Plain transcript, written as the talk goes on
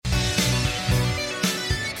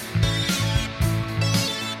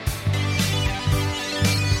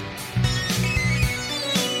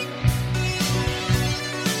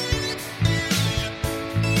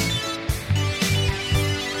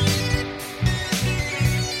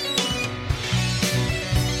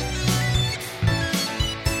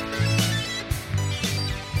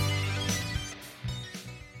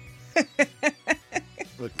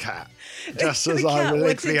Just as The I cat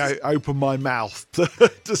literally wanted open my mouth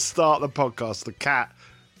to start the podcast, the cat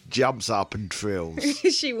jumps up and trills.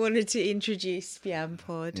 She wanted to introduce Biam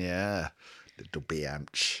Pod. Yeah, little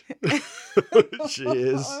Bianch. She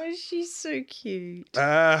is. Oh, she's so cute.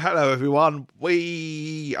 Hello, everyone.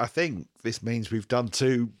 I think this means we've done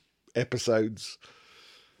 2 episodes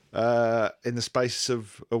in the space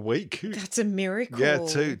of a week. That's a miracle. Yeah,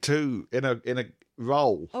 two in a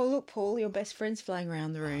roll. Oh, look, Paul, your best friend's flying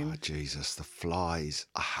around the room. Oh, Jesus, the flies.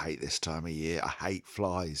 I hate this time of year. I hate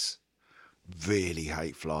flies. Really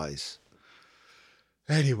hate flies.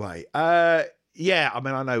 Anyway, yeah, I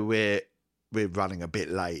mean, I know we're running a bit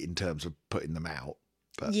late in terms of putting them out.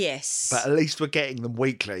 But, Yes. But at least we're getting them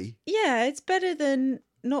weekly. Yeah, it's better than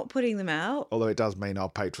not putting them out. Although it does mean our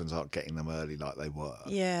patrons aren't getting them early like they were.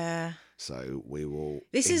 Yeah. So we will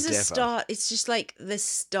This is a endeavour. start. It's just like the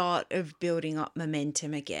start of building up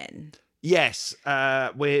momentum again. Yes,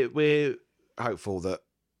 we're hopeful that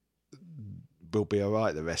we'll be all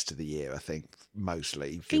right the rest of the year, I think,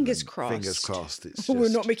 mostly. Fingers crossed. Fingers crossed. It's We're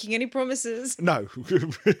just- not making any promises. No,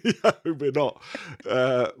 we're not.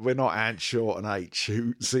 We're not Ant, Short and H,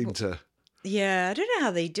 who seem to... Yeah, I don't know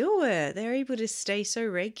how they do it. They're able to stay so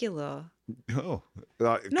regular. Oh,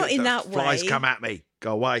 like, Not in that flies way. come at me.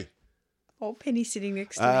 Go away. Oh, Penny's sitting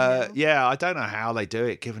next to me now. Yeah, I don't know how they do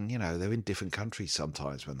it, given, they're in different countries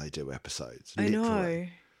sometimes when they do episodes. I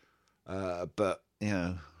literally. know. But,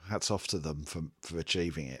 hats off to them for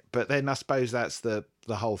achieving it. But then I suppose that's the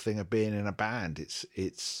whole thing of being in a band. It's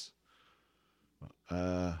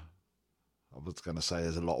I was going to say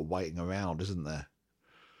there's a lot of waiting around, isn't there?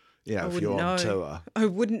 I if wouldn't you're on know. tour. I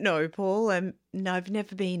wouldn't know, Paul. I've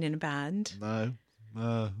never been in a band. No,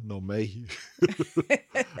 not me.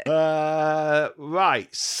 Right,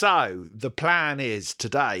 so the plan is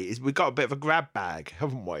today is we've got a bit of a grab bag,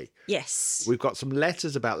 haven't we? Yes. We've got some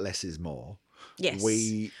letters about Less is More. Yes.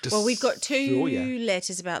 We've got 2 Oh, yeah.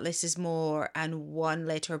 letters about Less is More and 1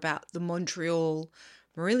 letter about the Montreal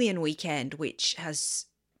Marillion weekend, which has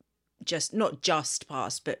not just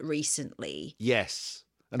passed, but recently. Yes.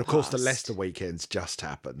 And of course, the Passed. Leicester weekend's just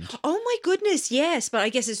happened. Oh my goodness, yes. But I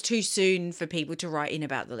guess it's too soon for people to write in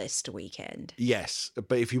about the Leicester weekend. Yes,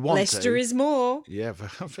 but if you want Leicester to... is more. Yeah,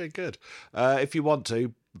 very good. If you want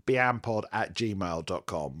to,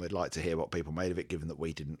 biampod@gmail.com. We'd like to hear what people made of it, given that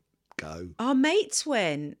we didn't go. Our mates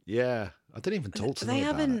went. Yeah, I didn't even talk to them They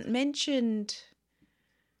about haven't it. mentioned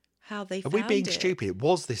how they Are found we being it. stupid? It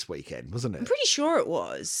was this weekend, wasn't I'm it? pretty sure it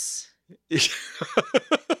was.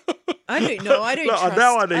 I don't know. I don't Look, trust.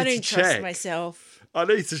 now I need I to don't trust check. myself. I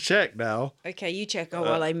need to check now. Okay, you check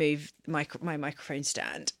while I move my microphone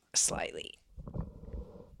stand slightly.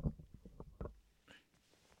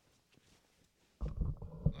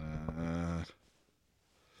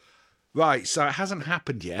 Right, so it hasn't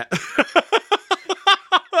happened yet.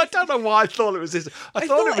 I don't know why I thought it was this. I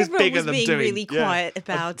thought it was everyone bigger was than being doing. really yeah. quiet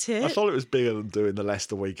about it. I thought it was bigger than doing the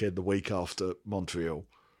Leicester weekend the week after Montreal.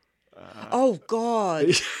 Oh God.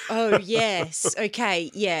 Oh yes. Okay.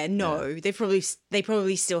 Yeah. No. They probably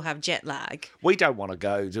still have jet lag. We don't want to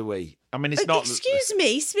go, do we? I mean, it's not. Excuse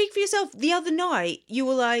me. Speak for yourself. The other night you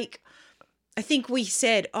were like, I think we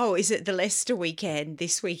said, "Oh, is it the Leicester weekend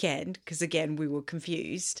this weekend?" Because again, we were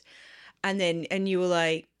confused, and you were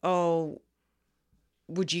like, "Oh,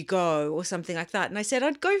 would you go?" or something like that. And I said,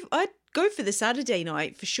 I'd go for the Saturday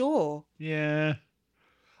night for sure. Yeah,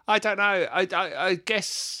 I don't know. I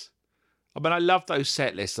guess. I mean, I love those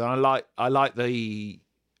set lists, and I like the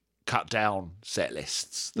cut down set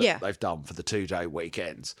lists that they've done for the 2-day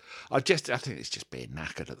weekends. I think it's just being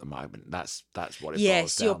knackered at the moment. That's what it boils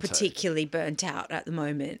Yes, down you're to. particularly burnt out at the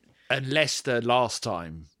moment. And Leicester, last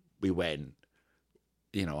time we went,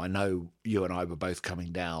 I know you and I were both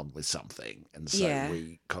coming down with something, and so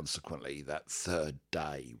we consequently that 3rd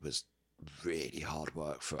day was really hard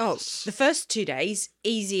work for us. The first 2 days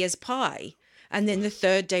easy as pie. And then the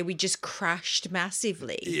 3rd day, we just crashed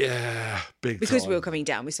massively. Yeah, big Because time. we were coming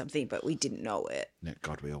down with something, but we didn't know it. Yeah,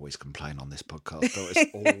 God, we always complain on this podcast. Though.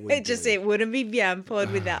 It's all we do. It wouldn't be Biam Pod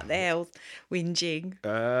without the health whinging.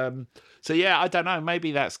 So, yeah, I don't know.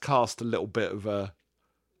 Maybe that's cast a little bit of a...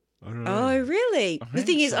 I don't know. Oh, really? The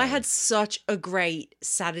thing is, so. I had such a great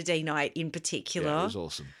Saturday night in particular. Yeah, it was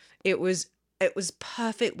awesome. It was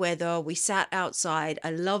perfect weather. We sat outside.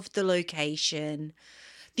 I loved the location.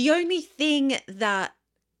 The only thing that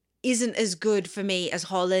isn't as good for me as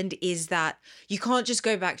Holland is that you can't just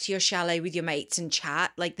go back to your chalet with your mates and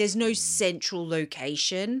chat. Like, there's no central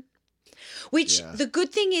location. Which the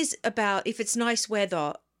good thing is about if it's nice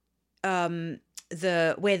weather, where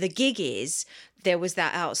the gig is, there was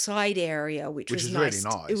that outside area, which was nice.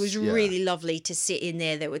 Really nice. It was really lovely to sit in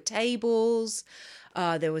there. There were tables.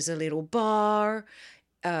 There was a little bar.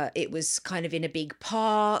 It was kind of in a big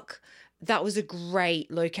park. That was a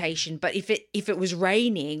great location. But if it was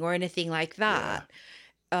raining or anything like that,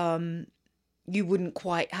 you wouldn't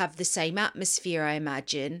quite have the same atmosphere, I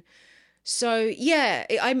imagine. So yeah,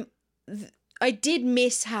 I did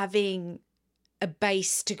miss having a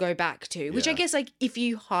base to go back to, which I guess, like, if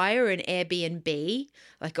you hire an Airbnb,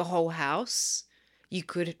 like a whole house, you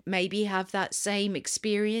could maybe have that same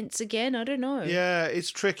experience again. I don't know. Yeah, it's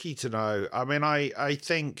tricky to know. I mean, I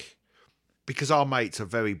think because our mates are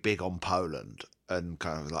very big on Poland and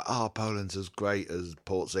kind of like, Poland's as great as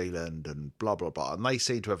Port Zealand and blah, blah, blah. And they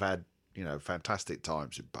seem to have had, fantastic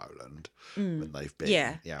times in Poland when they've been.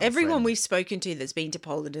 Yeah. Everyone we've spoken to that's been to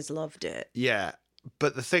Poland has loved it. Yeah.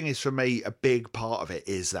 But the thing is, for me, a big part of it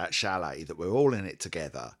is that chalet, that we're all in it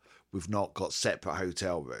together. We've not got separate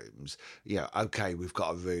hotel rooms. Okay, we've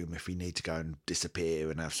got a room if we need to go and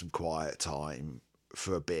disappear and have some quiet time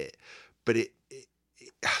for a bit. But I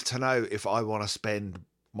don't know if I want to spend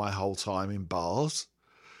my whole time in bars.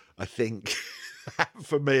 I think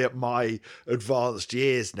for me at my advanced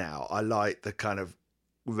years now, I like the kind of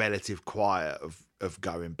relative quiet of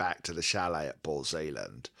going back to the chalet at Port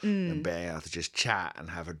Zealand and being able to just chat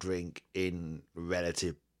and have a drink in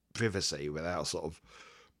relative privacy without sort of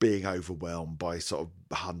being overwhelmed by sort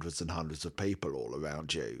of hundreds and hundreds of people all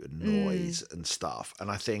around you and noise and stuff.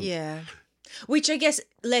 And I think... Yeah. Which I guess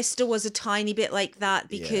Leicester was a tiny bit like that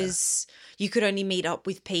because you could only meet up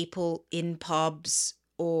with people in pubs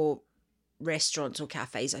or restaurants or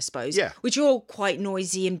cafes, I suppose. Yeah. Which are all quite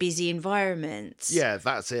noisy and busy environments. Yeah,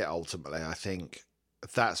 that's it, ultimately. I think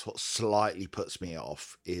that's what slightly puts me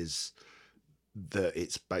off, is that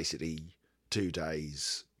it's basically 2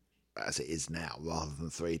 days as it is now rather than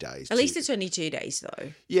 3 days. At least it's only 2 days,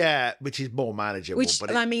 though. Yeah, which is more manageable. Which,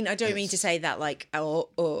 but I mean, I don't mean to say that like,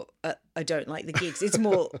 I don't like the gigs. It's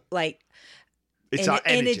more like it's our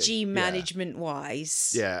energy management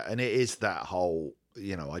wise. Yeah, and it is that whole,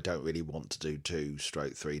 I don't really want to do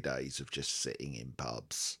 2/3 days of just sitting in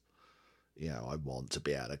pubs. I want to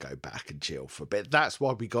be able to go back and chill for a bit. That's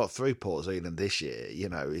why we got through Port Zealand this year,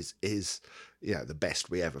 is the best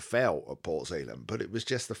we ever felt at Port Zealand. But it was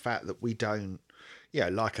just the fact that we don't,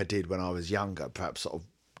 like I did when I was younger, perhaps sort of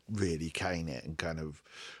really cane it and kind of,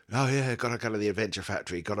 got to go to the Adventure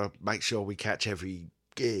Factory, got to make sure we catch every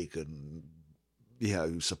gig and,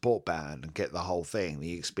 support band and get the whole thing,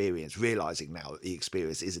 the experience, realising now that the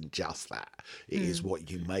experience isn't just that. It is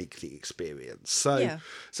what you make the experience. So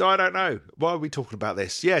I don't know. Why are we talking about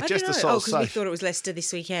this? Yeah, just to sort of say... because we thought it was Leicester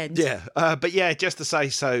this weekend. Yeah, but yeah, just to say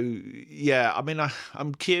so, yeah, I mean,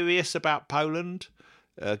 I'm curious about Poland,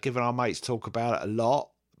 given our mates talk about it a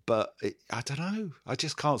lot, but I don't know. I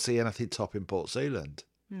just can't see anything topping Port Zealand.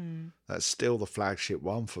 That's still the flagship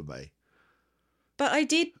one for me. But I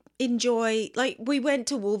did enjoy, like, we went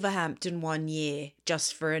to Wolverhampton one year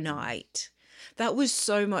just for a night. That was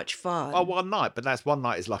so much fun. Oh, one night, but that's one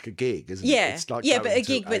night is like a gig, isn't it? It's like but a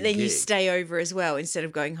gig, but then you stay over as well instead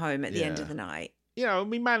of going home at the end of the night.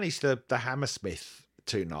 We managed the Hammersmith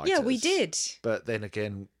 2 nights. Yeah, we did. But then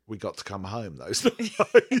again, we got to come home those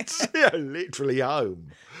nights. Literally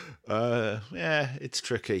home. It's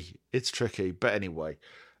tricky. It's tricky. But anyway,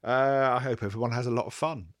 I hope everyone has a lot of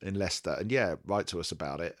fun in Leicester. And write to us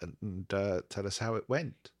about it and tell us how it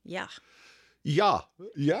went. Yeah. Yeah.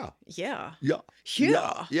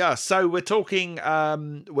 So we're talking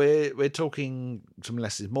we're talking some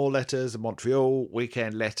letters, more letters, a Montreal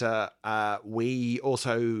weekend letter. We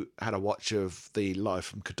also had a watch of the Live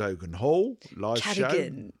from Cadogan Hall live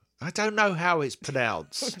Cadogan. show. I don't know how it's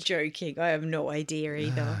pronounced. I'm joking. I have no idea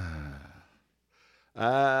either.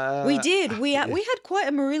 We did. We had quite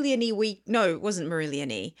a Marillion-y week. No, it wasn't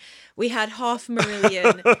Marillion-y. We had half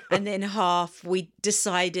Marillion and then half we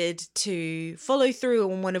decided to follow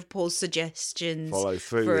through on one of Paul's suggestions. Follow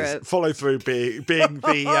through being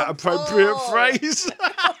the appropriate phrase.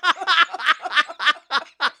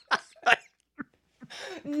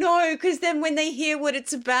 No, because then when they hear what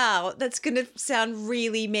it's about, that's going to sound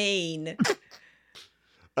really mean.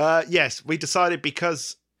 Yes, we decided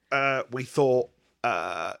because we thought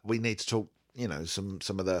we need to talk,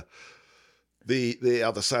 some of the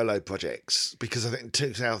other solo projects, because I think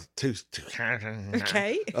okay,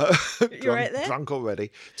 you're right there. Drunk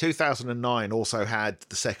already. 2009 also had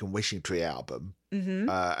the second Wishing Tree album,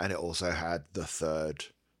 and it also had the third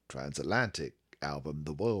Transatlantic album,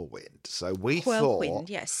 The Whirlwind. So we thought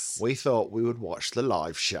we would watch the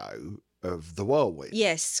live show of The Whirlwind.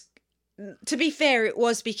 Yes. to be fair, it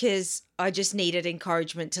was because I just needed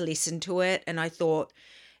encouragement to listen to it. And I thought,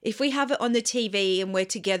 if we have it on the TV and we're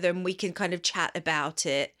together and we can kind of chat about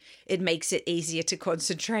it, it makes it easier to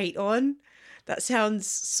concentrate on. That sounds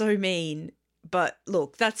so mean. But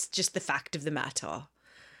look, that's just the fact of the matter.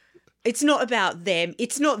 It's not about them.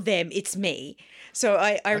 It's not them. It's me. So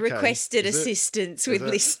I requested assistance with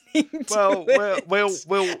listening to it. Well.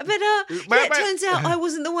 But it turns out I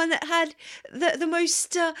wasn't the one that had the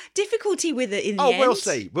most difficulty with it in the end. We'll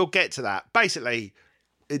see. We'll get to that. Basically,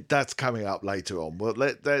 that's coming up later on. Well,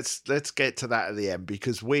 let's get to that at the end,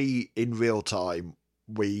 because we, in real time,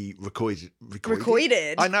 we recorded.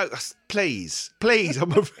 I know. Please.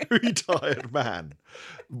 I'm a very tired man.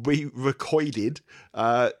 We recorded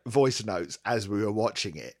voice notes as we were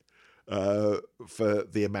watching it for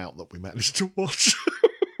the amount that we managed to watch.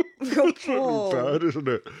 It's really bad, isn't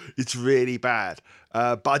it? It's really bad.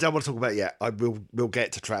 But I don't want to talk about it yet. We'll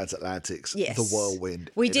get to Transatlantic's The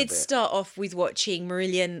Whirlwind. We did start off with watching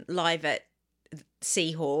Marillion live at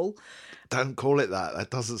Sea Hall. Don't call it that. That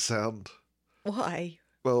doesn't sound... Why?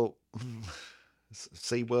 Well,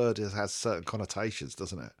 C word has certain connotations,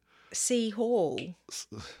 doesn't it? Sea Hall.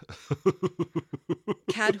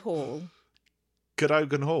 Cad Hall.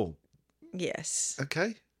 Cadogan Hall. Yes.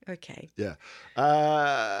 Okay. Yeah.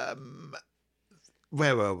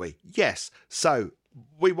 Where were we? Yes. So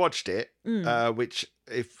we watched it, which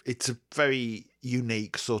if it's a very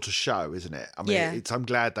unique sort of show, isn't it? I mean, I'm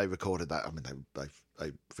glad they recorded that. I mean,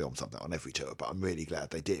 they filmed something on every tour, but I'm really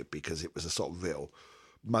glad they did, because it was a sort of real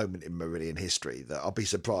moment in Marillion history that I'll be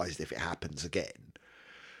surprised if it happens again.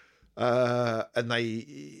 And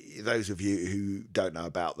those of you who don't know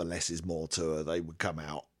about the Less Is More tour, they would come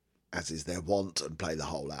out, as is their wont, and play the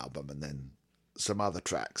whole album and then some other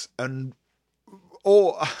tracks. And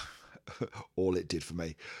all it did for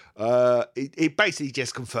me, it basically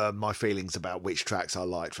just confirmed my feelings about which tracks I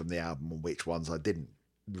liked from the album and which ones I didn't.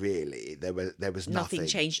 Really, there was nothing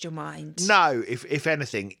changed your mind. No, if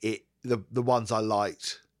anything, the ones I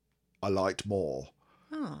liked more.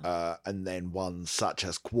 Oh. And then ones such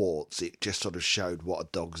as Quartz, it just sort of showed what a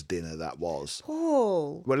dog's dinner that was.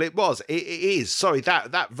 Oh. Well, it was. It is. Sorry,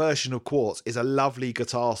 that version of Quartz is a lovely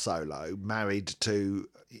guitar solo married to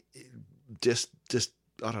just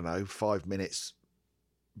I don't know, 5 minutes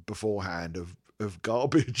beforehand of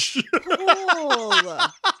garbage.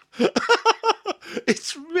 Oh.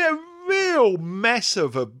 It's a real mess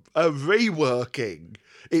of a reworking.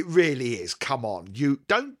 It really is. Come on, you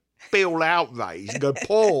don't feel outraged and go,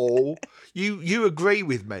 Paul. You agree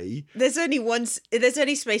with me? There's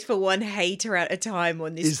only space for one hater at a time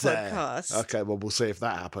on this podcast. There? Okay, well, we'll see if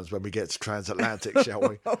that happens when we get to Transatlantic, shall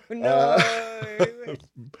we? Oh no.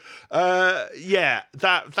 Yeah,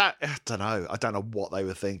 that I don't know what they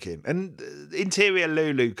were thinking. And Interior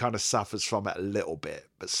Lulu kind of suffers from it a little bit,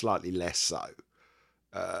 but slightly less so.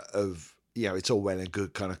 It's all well and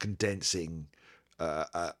good kind of condensing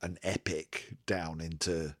an epic down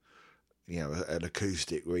into an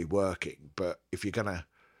acoustic reworking, but if you're gonna,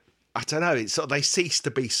 I don't know, it's sort of, they cease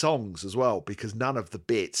to be songs as well, because none of the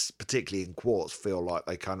bits, particularly in Quartz, feel like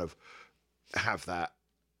they kind of have that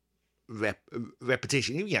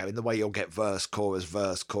repetition, in the way you'll get verse, chorus,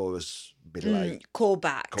 middle eight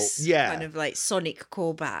callbacks, kind of like sonic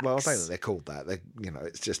callbacks. Well, I don't think they're called that. They,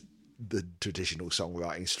 it's just the traditional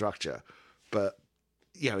songwriting structure, but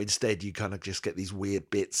instead you kind of just get these weird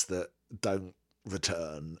bits that don't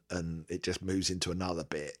return, and it just moves into another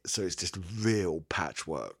bit, so it's just real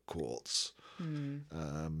patchwork Quartz,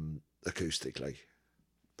 acoustically.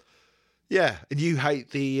 Yeah, and you hate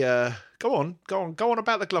the go on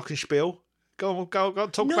about the glockenspiel. Go on,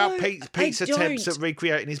 talk about Pete's attempts at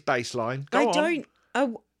recreating his bass line. Why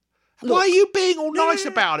are you being all nice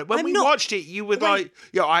about it? When we watched it, you were like,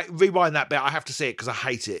 I rewind that bit, I have to see it because I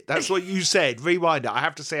hate it. That's what you said. Rewind it, I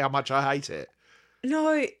have to see how much I hate it.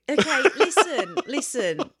 No, okay,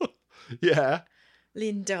 listen. Yeah.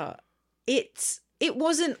 Linda, it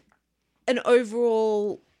wasn't an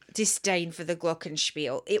overall disdain for the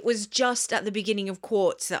glockenspiel. It was just at the beginning of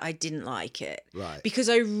Quartz that I didn't like it. Right. Because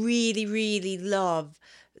I really, really love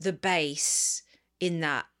the bass in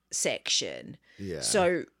that section. Yeah.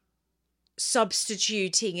 So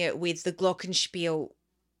substituting it with the glockenspiel,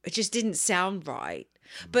 it just didn't sound right.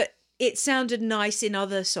 But it sounded nice in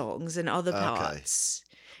other songs and other parts.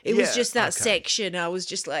 It was just that section. I was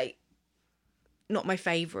just like, not my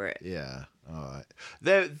favourite. Yeah, all right.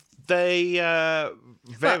 They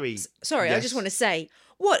very... Sorry, yes. I just want to say,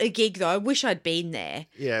 what a gig though. I wish I'd been there.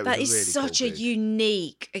 Yeah, that is really such cool a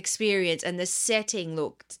unique experience, and the setting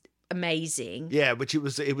looked amazing. Yeah, which it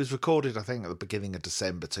was recorded, I think, at the beginning of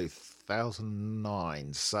December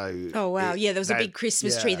 2009. So oh wow, yeah, there was a big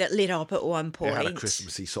Christmas tree that lit up at one point. It had a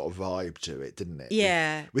Christmassy sort of vibe to it, didn't it?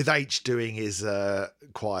 Yeah, with H doing his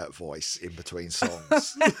quiet voice in between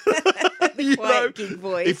songs. the quiet gig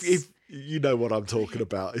voice. If you know what I'm talking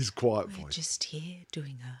about, his quiet We're voice. just here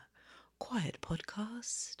doing a quiet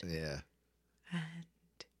podcast. Yeah, and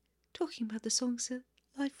talking about the songs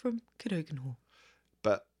live from Cadogan Hall.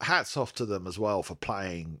 But hats off to them as well for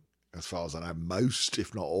playing, as far as I know, most,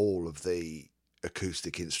 if not all, of the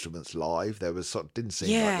acoustic instruments live. There was didn't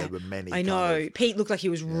seem like there were many. I know. Pete looked like he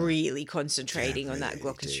was really concentrating on that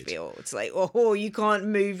glockenspiel. It's like, oh, you can't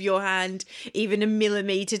move your hand even a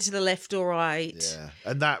millimetre to the left or right. Yeah.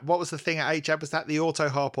 And what was the thing at H? Was that the auto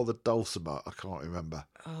harp or the dulcimer? I can't remember.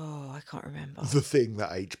 Oh, I can't remember. The thing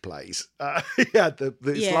that H plays. It's like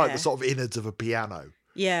the sort of innards of a piano.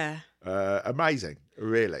 Yeah. Amazing,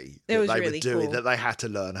 really. It was they really were doing cool. that. They had to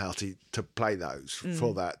learn how to play those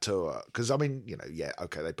for that tour. Because, I mean,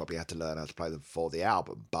 they probably had to learn how to play them for the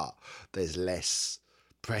album, but there's less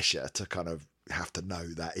pressure to kind of have to know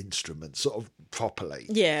that instrument sort of properly.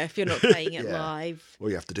 Yeah, if you're not playing it live. All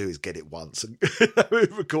you have to do is get it once and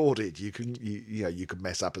recorded. You can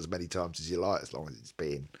mess up as many times as you like, as long as it's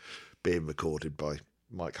being recorded by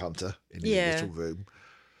Mike Hunter in his little room.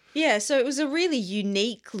 Yeah, so it was a really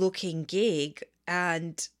unique looking gig,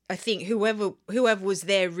 and I think whoever was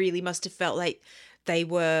there really must have felt like they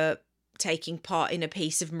were taking part in a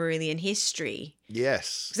piece of Marillion history.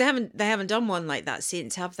 Yes, because they haven't done one like that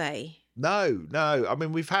since, have they? No. I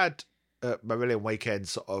mean, we've had Marillion Weekend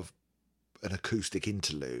sort of an acoustic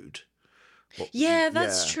interlude.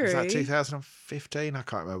 That's true. Was that 2015? I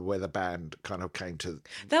can't remember where the band kind of came to.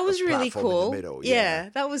 That was really cool. In the middle. Yeah,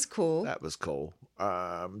 that was cool. That was cool.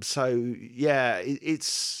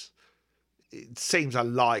 It seems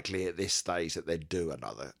unlikely at this stage that they'd do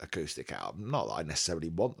another acoustic album. Not that I necessarily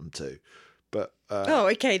want them to, but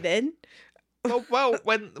okay then. Well,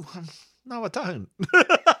 no, I don't.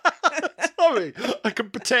 Sorry, I can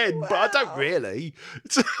pretend, but I don't really.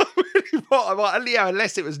 It's not really what I want.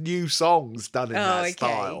 Unless it was new songs done in that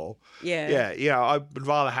style. Yeah. I would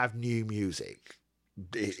rather have new music,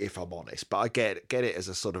 if I'm honest. But I get it as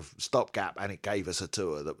a sort of stopgap, and it gave us a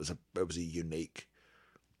tour that was a unique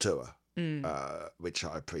tour, which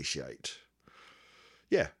I appreciate.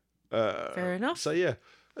 Yeah. Fair enough. So yeah,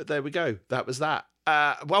 there we go. That was that.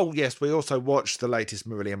 Well, yes, we also watched the latest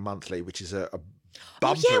Marillion Monthly, which is a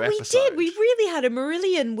bumper episode. We did. We really had a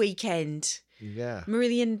Marillion weekend. Yeah.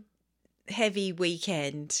 Marillion heavy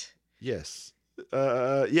weekend. Yes.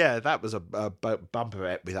 That was a bumper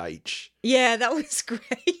ep with H. Yeah, that was great.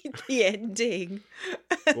 The ending.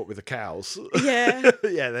 What with the cows? Yeah.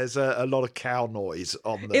 Yeah, there's a lot of cow noise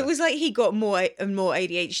on the... It was like he got more and more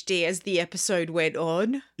ADHD as the episode went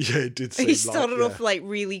on. Yeah, it did seem He started off like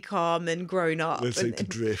really calm and grown up. Then seemed to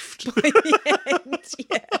drift. By the end,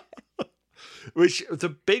 yeah. Which the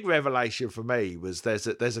big revelation for me was there's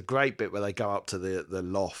a great bit where they go up to the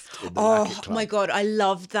loft in the Racket Club. My God, I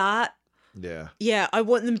love that. Yeah. Yeah, I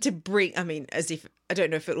want them to bring, as if, I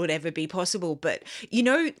don't know if it would ever be possible, but,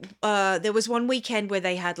 there was one weekend where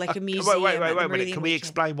they had like a museum. Wait a minute. Can we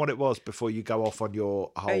explain what it was before you go off on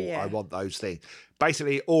your whole, I want those things?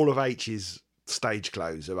 Basically, all of H's stage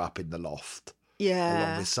clothes are up in the loft. Yeah.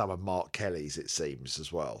 Along with some of Mark Kelly's, it seems,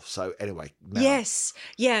 as well. So anyway. Now. Yes.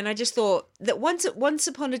 Yeah, and I just thought that once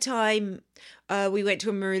upon a time, we went to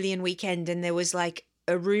a Marillion weekend and there was like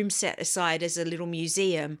a room set aside as a little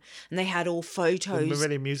museum, and they had all photos. The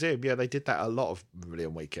Marillion Museum, yeah, they did that a lot of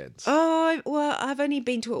Marillion weekends. Oh, well, I've only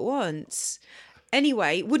been to it once.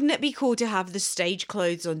 Anyway, wouldn't it be cool to have the stage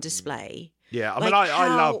clothes on display? Yeah, I mean, I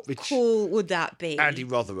love... How cool would that be? Andy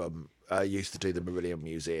Rotherham used to do the Marillion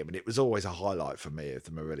Museum, and it was always a highlight for me of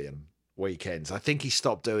the Marillion weekends. I think he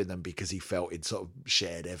stopped doing them because he felt it sort of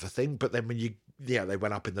shared everything, but then when they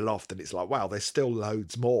went up in the loft and it's like, wow, there's still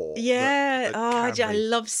loads more. Yeah. I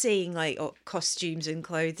love seeing like costumes and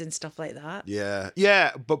clothes and stuff like that.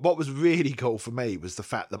 Yeah. But what was really cool for me was the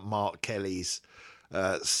fact that Mark Kelly's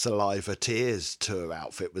Saliva Tears tour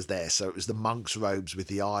outfit was there. So it was the monk's robes with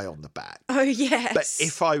the eye on the back. Oh, yes. But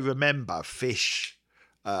if I remember, Fish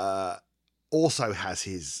also has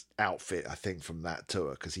his outfit, I think, from that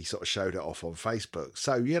tour, because he sort of showed it off on Facebook.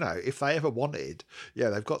 So, if they ever wanted,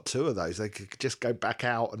 they've got two of those. They could just go back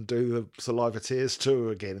out and do the Saliva Tears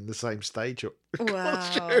tour again in the same stage.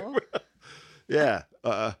 Wow. Yeah.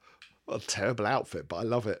 What a terrible outfit, but I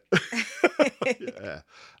love it. Yeah.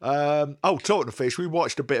 Talking of fish, we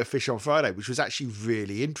watched a bit of Fish on Friday, which was actually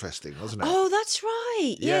really interesting, wasn't it? Oh, that's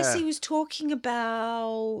right. Yeah. Yes, he was talking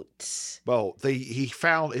about. Well, he'd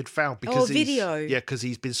found because video. Yeah, because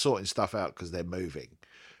he's been sorting stuff out because they're moving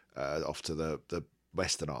off to the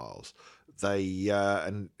Western Isles.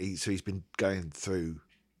 He's been going through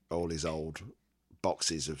all his old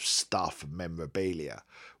boxes of stuff and memorabilia,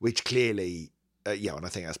 which clearly, and I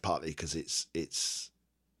think that's partly because it's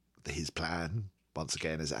his plan once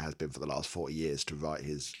again, as it has been for the last 40 years, to write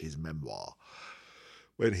his memoir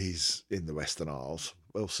when he's in the Western Isles.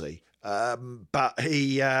 We'll see. But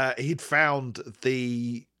he'd found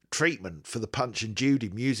the treatment for the Punch and Judy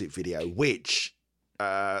music video, which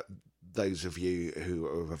those of you who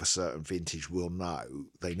are of a certain vintage will know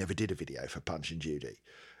they never did a video for Punch and Judy.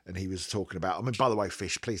 And he was talking about, I mean, by the way,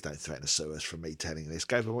 Fish, please don't threaten to sue us for me telling this.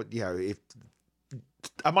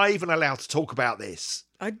 Am I even allowed to talk about this?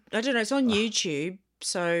 I don't know. It's on YouTube.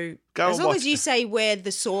 So Go as long as you say where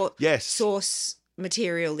the source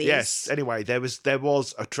material is. Yes. Anyway, there was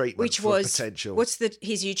a treatment which for was potential. What's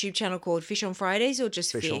his YouTube channel called? Fish on Fridays or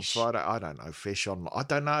just Fish? Fish on Friday? I don't know. I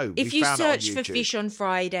don't know. If you search for Fish on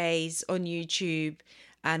Fridays on YouTube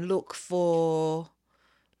and look for,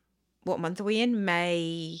 what month are we in?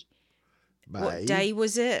 May. What day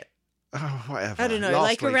was it? Oh, whatever. I don't know. Last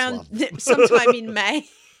like week's around one. sometime in May.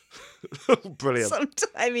 Brilliant.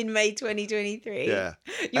 Sometime in May 2023. Yeah.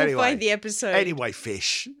 You'll find the episode. Anyway,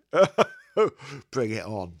 Fish. Bring it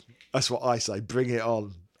on. That's what I say. Bring it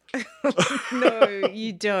on. No,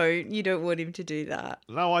 you don't. You don't want him to do that.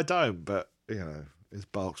 No, I don't. But, his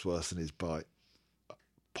bark's worse than his bite.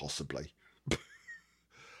 Possibly.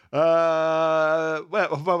 What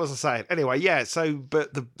was I saying? Anyway, yeah. So, but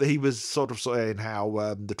he was sort of saying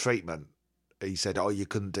how the treatment. He said, "Oh, you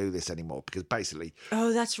couldn't do this anymore because basically."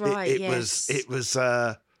 Oh, that's right. It was.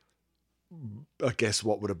 I guess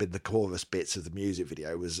what would have been the chorus bits of the music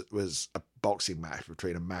video was a boxing match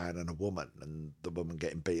between a man and a woman, and the woman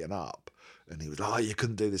getting beaten up. And he was like, "Oh, you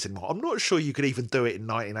couldn't do this anymore." I'm not sure you could even do it in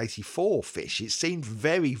 1984. Fish. It seemed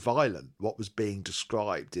very violent. What was being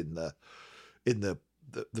described in the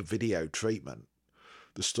video treatment,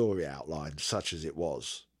 the story outline, such as it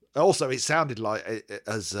was. Also, it sounded like,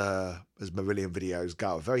 as Marillion videos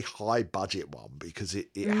go, a very high budget one because it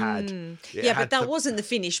had. But that wasn't the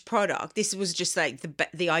finished product. This was just like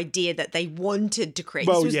the idea that they wanted to create.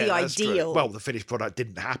 This was the ideal. True. Well, the finished product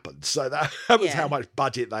didn't happen, so that was how much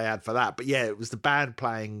budget they had for that. But yeah, it was the band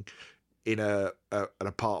playing in an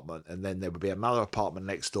apartment, and then there would be another apartment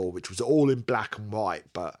next door, which was all in black and white,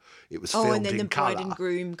 but it was filmed in colour. And then the bride and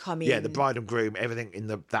groom come in. Yeah, the bride and groom, everything in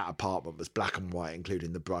that apartment was black and white,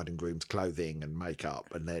 including the bride and groom's clothing and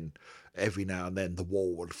makeup. And then every now and then the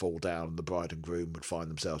wall would fall down and the bride and groom would find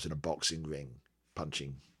themselves in a boxing ring,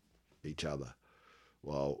 punching each other,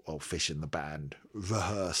 while Fish and the band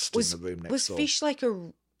rehearsed in the room next door. Was Fish like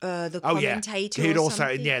the commentator? He'd also,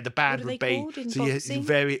 something? the band would be. So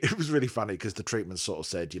it was really funny because the treatment sort of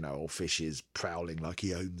said, Fish is prowling like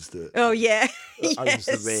he owns the. Oh yeah, owns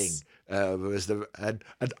the ring. Whereas and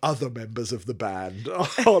other members of the band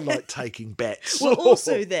are like taking bets. We're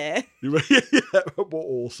also there. We're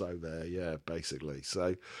also there. Yeah, basically.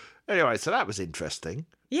 So anyway, so that was interesting.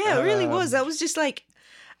 Yeah, it really was. That was just like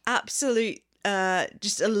absolute,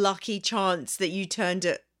 just a lucky chance that you turned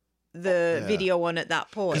it. The video on at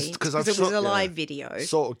that point because it was a live video.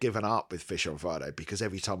 Sort of given up with Fish on Friday because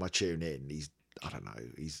every time I tune in, he's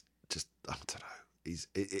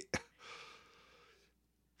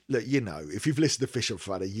look, if you've listened to Fish on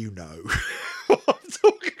Friday, you know what I'm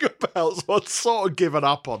talking about. So I'd sort of given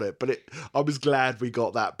up on it, but I was glad we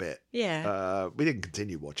got that bit. Yeah. We didn't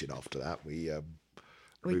continue watching after that. We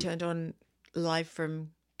turned on live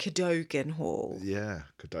from Cadogan Hall. Yeah,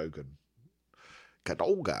 Cadogan. So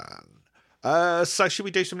should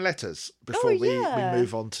we do some letters before we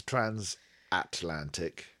move on to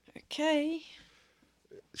transatlantic? Okay.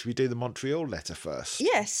 Should we do the Montreal letter first?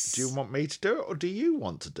 Yes. Do you want me to do it or do you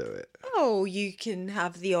want to do it? Oh, you can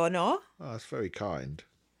have the honour. Oh, that's very kind.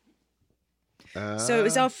 So it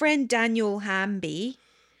was our friend Daniel Hamble.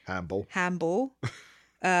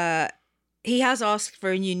 He has asked for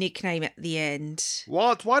a new nickname at the end.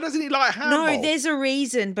 What? Why doesn't he like Hamble? No, there's a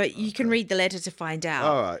reason, but you can read the letter to find out.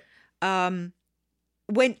 All right.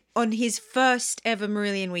 Went on his first ever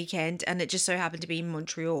Marillion weekend, and it just so happened to be in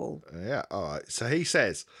Montreal. Yeah, all right. So he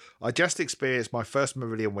says, I just experienced my first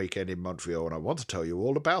Marillion weekend in Montreal, and I want to tell you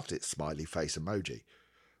all about it. Smiley face emoji.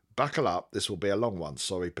 Buckle up. This will be a long one.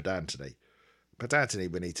 Sorry, Pedantony. We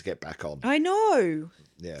need to get back on. I know.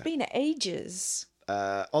 Yeah. It's been ages.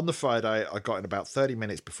 On the Friday, I got in about 30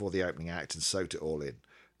 minutes before the opening act and soaked it all in.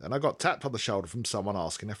 Then I got tapped on the shoulder from someone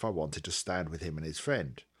asking if I wanted to stand with him and his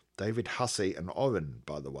friend. David Hussey and Oren,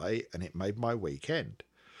 by the way, and it made my weekend.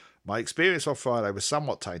 My experience on Friday was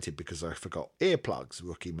somewhat tainted because I forgot earplugs,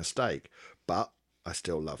 rookie mistake, but I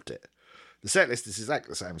still loved it. The set list is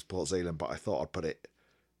exactly the same as Port Zealand, but I thought I'd put it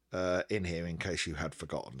in here in case you had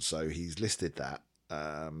forgotten. So he's listed that,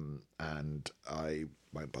 and I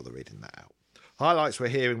won't bother reading that out. Highlights were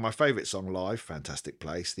hearing my favourite song live, Fantastic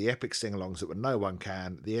Place, the epic sing-alongs that were No One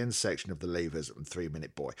Can, the end section of The Levers, and 3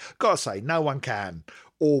 Minute Boy. Gotta say, No One Can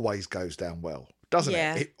always goes down well, doesn't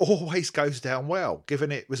it? It always goes down well,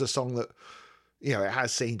 given it was a song that, you know, it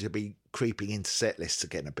has seemed to be creeping into set lists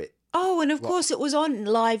again a bit. Oh, and of course it was on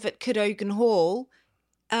live at Cadogan Hall,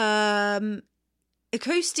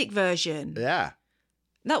 acoustic version. Yeah.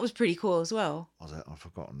 That was pretty cool as well. Was it? I've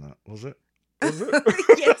forgotten that. Was it? Was it?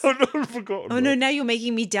 Yes. I've not forgotten. Oh no! Now you're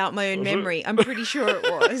making me doubt my own memory. I'm pretty sure it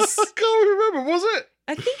was. I can't remember. Was it?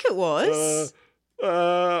 I think it was.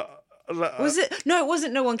 Was it? No, it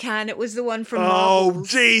wasn't. No One Can. It was the one from Marbles. Oh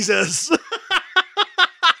Jesus!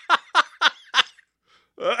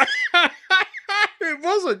 It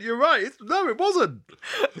wasn't. You're right. No, it wasn't.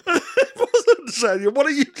 It wasn't, Sanya. What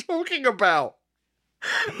are you talking about?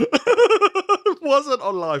 It wasn't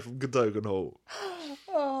on live from Cadogan Hall.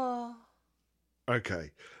 Oh. Okay,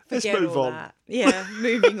 let's move on. That. Yeah,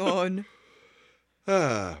 moving on.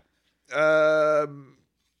 But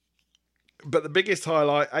the biggest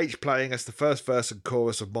highlight, H playing as the first verse and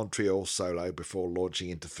chorus of Montreal solo before launching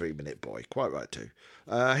into 3 Minute Boy. Quite right too.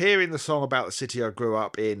 Hearing the song about the city I grew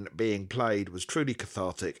up in being played was truly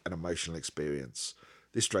cathartic and emotional experience.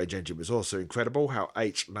 This Strange Engine was also incredible. How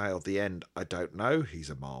H nailed the end, I don't know. He's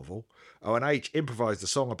a marvel. Oh, and H improvised a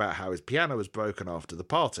song about how his piano was broken after the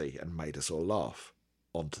party and made us all laugh.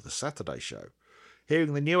 On to the Saturday show.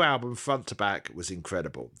 Hearing the new album front to back was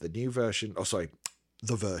incredible. The version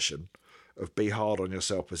of Be Hard on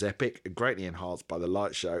Yourself was epic and greatly enhanced by the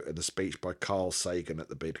light show and the speech by Carl Sagan at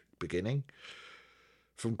the beginning.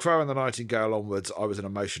 From Crow and the Nightingale onwards, I was an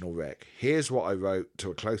emotional wreck. Here's what I wrote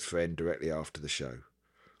to a close friend directly after the show.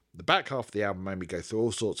 The back half of the album made me go through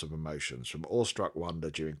all sorts of emotions, from awestruck wonder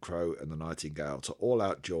during Crow and the Nightingale to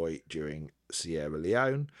all-out joy during Sierra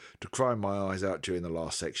Leone to crying my eyes out during the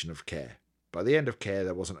last section of Care. By the end of Care,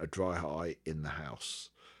 there wasn't a dry eye in the house.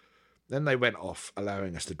 Then they went off,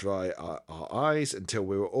 allowing us to dry our eyes until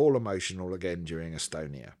we were all emotional again during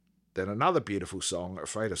Estonia. Then another beautiful song,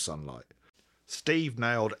 Afraid of Sunlight. Steve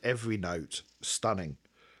nailed every note, stunning.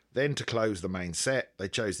 Then to close the main set, they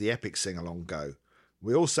chose the epic sing-along Go.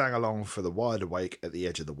 We all sang along for the Wide Awake at the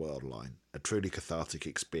Edge of the World line, a truly cathartic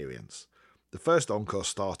experience. The first encore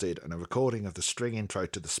started and a recording of the string intro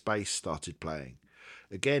to The Space started playing.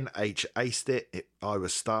 Again, H aced it. I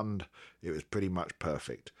was stunned. It was pretty much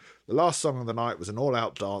perfect. The last song of the night was an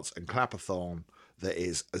all-out dance and clap-a-thon that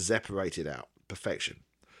is separated out. Perfection.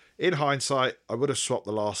 In hindsight, I would have swapped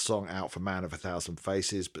the last song out for Man of a Thousand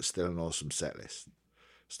Faces, but still an awesome setlist.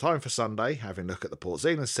 It's time for Sunday. Having a look at the Port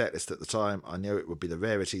Zealand setlist at the time, I knew it would be the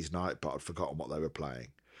Rarities night, but I'd forgotten what they were playing.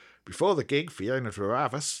 Before the gig, Fiona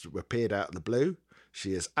Veravis appeared out of the blue.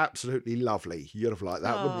 She is absolutely lovely. You'd have liked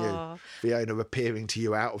that, wouldn't you? Fiona appearing to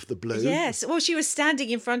you out of the blue. Yes. Well, she was standing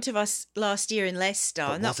in front of us last year in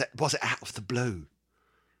Leicester. Was it out of the blue?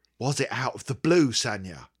 Was it out of the blue,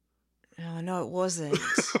 Sanya? Oh, no, it wasn't.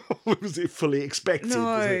 Was it fully expected?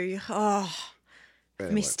 No. Oh,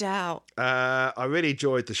 anyway, missed out. I really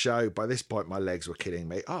enjoyed the show. By this point, my legs were killing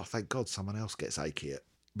me. Oh, thank God someone else gets achy at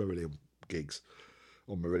Marillion gigs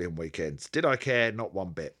or Marillion weekends. Did I care? Not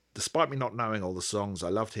one bit. Despite me not knowing all the songs, I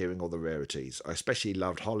loved hearing all the rarities. I especially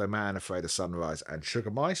loved Hollow Man, Afraid of Sunrise and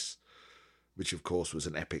Sugar Mice, which of course was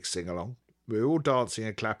an epic sing-along. We were all dancing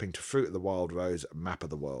and clapping to Fruit of the Wild Rose and Map of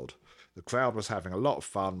the World. The crowd was having a lot of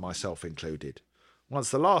fun, myself included.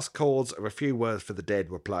 Once the last chords of A Few Words for the Dead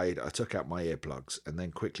were played, I took out my earplugs and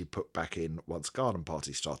then quickly put back in once Garden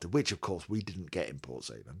Party started, which of course we didn't get in Port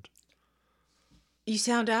Zealand. You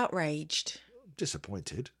sound outraged.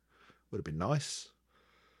 Disappointed. Would have been nice.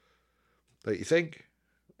 Don't you think?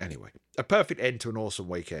 Anyway, a perfect end to an awesome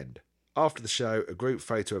weekend. After the show, a group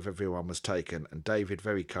photo of everyone was taken and David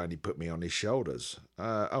very kindly put me on his shoulders.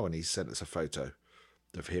 And he sent us a photo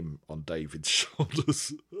of him on David's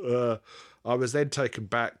shoulders. I was then taken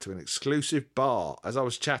back to an exclusive bar. As I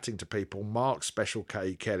was chatting to people, Mark Special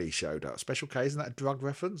K Kelly showed up. Special K, isn't that a drug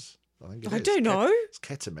reference? I don't know. It's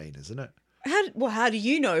ketamine, isn't it? How do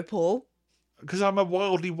you know, Paul? Because I'm a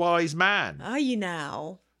worldly wise man. Are you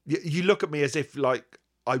now? You look at me as if, like,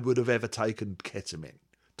 I would have ever taken ketamine.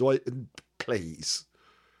 Do I? Please.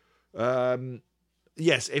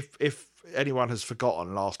 Yes, if anyone has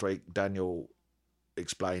forgotten, last week Daniel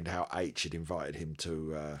explained how H had invited him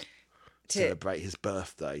to celebrate his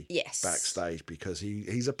birthday backstage because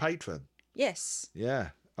he's a patron. Yes. Yeah.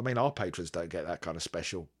 I mean, our patrons don't get that kind of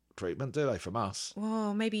special treatment, do they, from us?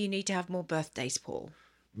 Well, maybe you need to have more birthdays, Paul.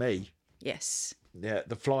 Me? Yes. Yeah,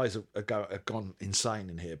 the flies have gone insane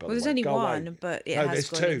in here, by the way. There's only Go one, away. but it No, has there's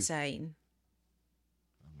gone two. insane.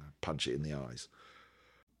 I'm going to punch it in the eyes.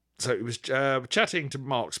 So it was chatting to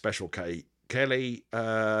Mark's Special K. Kelly,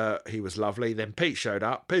 he was lovely. Then Pete showed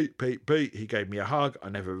up. Pete. He gave me a hug. I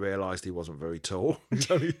never realised he wasn't very tall.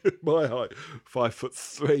 He's only my height,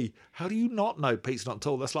 5'3". How do you not know Pete's not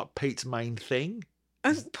tall? That's like Pete's main thing.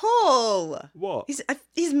 Paul! What?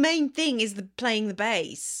 His main thing is playing the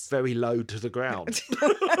bass. Very low to the ground.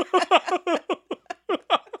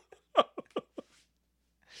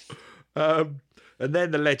 And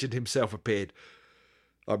then the legend himself appeared.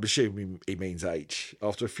 I'm assuming he means H.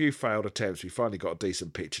 After a few failed attempts, we finally got a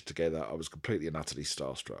decent picture together. I was completely and utterly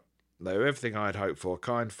starstruck. They were everything I had hoped for,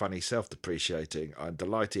 kind, funny, self-depreciating. I'm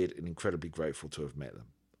delighted and incredibly grateful to have met them.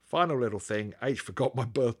 Final little thing, H forgot my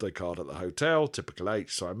birthday card at the hotel, typical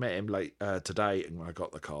H, so I met him late today and I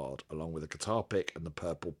got the card, along with a guitar pick and the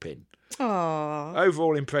purple pin. Aww.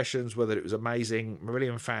 Overall impressions were that it was amazing.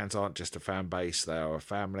 Marillion fans aren't just a fan base, they are a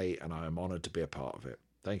family, and I am honoured to be a part of it.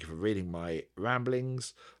 Thank you for reading my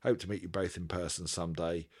ramblings. Hope to meet you both in person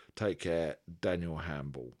someday. Take care, Daniel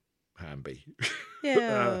Hamby.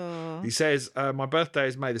 Yeah. He says, my birthday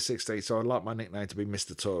is May the 16th, so I'd like my nickname to be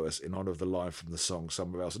Mr. Taurus in honour of the line from the song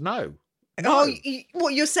Somewhere Else. No. Oh,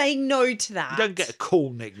 what, you're saying no to that? You don't get a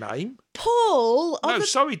cool nickname. Paul! No,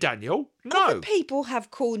 sorry, Daniel. No. Other people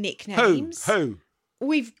have cool nicknames. Who?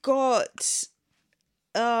 We've got...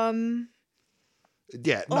 Yeah,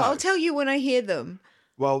 no. I'll tell you when I hear them.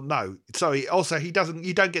 Well, no. Sorry. Also, you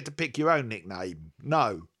don't get to pick your own nickname.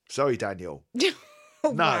 No. Sorry, Daniel.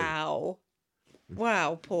 No.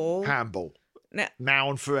 Wow, Paul. Hamble. Now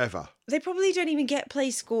and forever. They probably don't even get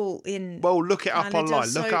Play School in... Well, look it up Canada, online.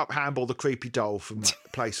 so... Look up Hamble, the creepy doll from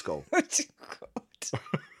Play School.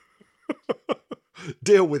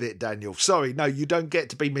 Deal with it, Daniel. Sorry, no, you don't get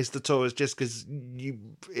to be Mr. Taurus just because you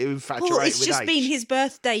infatuated Paul, with it's just H. been his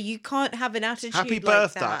birthday. You can't have an attitude Happy like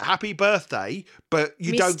birthday. that. Happy birthday, but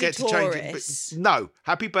you don't get to change Taurus. it. No,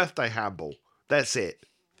 happy birthday, Hamble. That's it.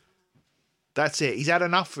 That's it. He's had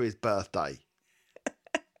enough for his birthday.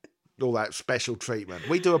 All that special treatment.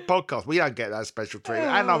 We do a podcast. We don't get that special treatment.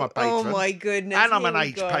 And I'm a patron. Oh, my goodness. And I'm an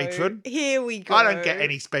H patron. Here we go. I don't get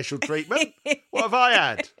any special treatment. What have I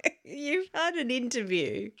had? You've had an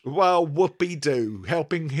interview. Well, whoopee-doo.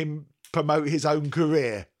 Helping him promote his own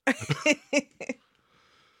career.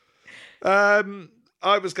 I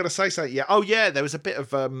was going to say something. Yeah. Oh, yeah. There was a bit of...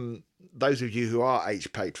 those of you who are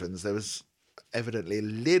H patrons, there was evidently a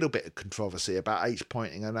little bit of controversy about H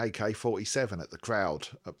pointing an AK-47 at the crowd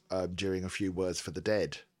during A Few Words for the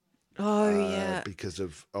Dead. Oh, yeah. Because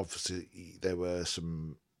of, obviously, there were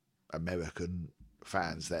some American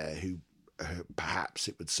fans there who perhaps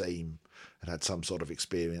it would seem had some sort of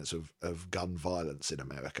experience of gun violence in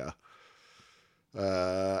America.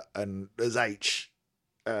 And as H,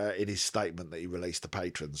 in his statement that he released to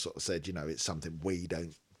patrons, sort of said, it's something we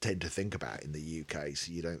don't tend to think about in the UK,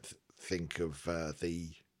 so you don't think of the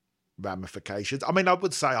ramifications. I mean, I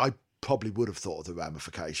would say I probably would have thought of the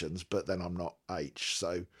ramifications, but then I'm not H,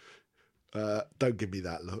 so don't give me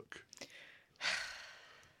that look.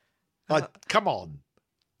 Come on.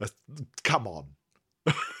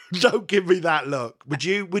 Don't give me that look. Would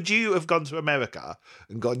you have gone to America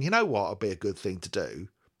and gone, you know what would be a good thing to do?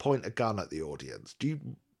 Point a gun at the audience.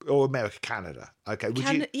 Or America, Canada. Okay.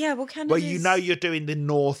 Canada. Well, you're doing the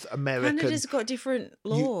North American. Canada's got different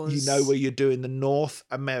laws. You know where you're doing the North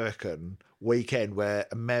American weekend where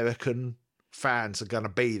American fans are going to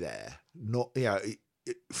be there. Not,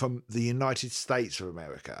 from the United States of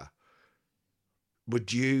America.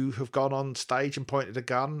 Would you have gone on stage and pointed a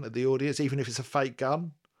gun at the audience, even if it's a fake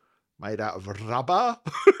gun made out of rubber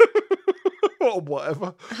or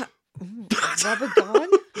whatever? Rubber gun?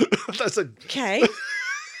 That's okay.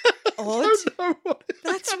 Odd.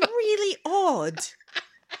 That's really odd.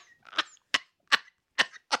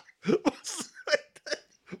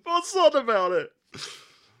 What's odd about it?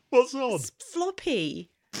 What's odd? It's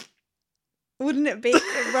floppy. Wouldn't it be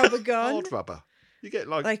a rubber gun? Odd rubber. You get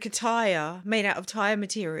like a tyre made out of tyre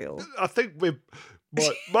material. I think we're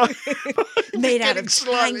my made out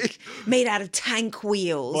of tank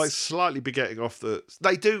wheels. Might slightly be getting off the.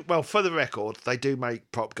 They do well for the record. They do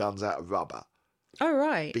make prop guns out of rubber. Oh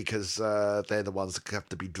right. Because they're the ones that have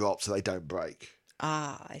to be dropped so they don't break.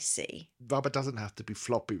 Ah, I see. Rubber doesn't have to be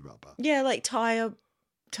floppy rubber. Yeah, like tire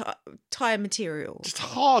material. Just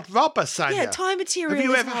hard rubber, Sanya. Yeah, tire material. Have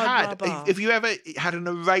you ever had an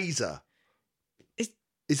eraser?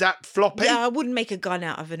 Is that floppy? Yeah, I wouldn't make a gun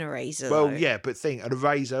out of an eraser. Well, though. yeah, but think an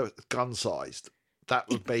eraser gun sized. That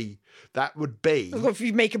would be. Well, if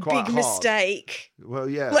you make a big mistake. Well,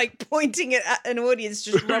 yeah. Like pointing it at an audience,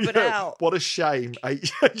 just rub it out. What a shame.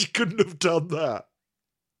 You couldn't have done that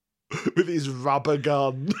with his rubber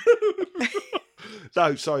gun.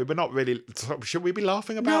 No, sorry, we're not really. Should we be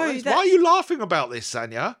laughing about this? Why are you laughing about this,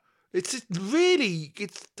 Sanya? It's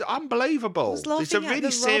unbelievable. It's a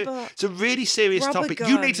really serious topic. Gun.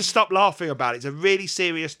 You need to stop laughing about it. It's a really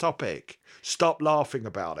serious topic. Stop laughing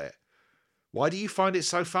about it. Why do you find it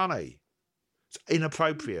so funny? It's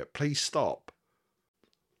inappropriate. Please stop.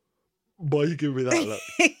 Why are you giving me that look?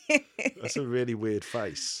 That's a really weird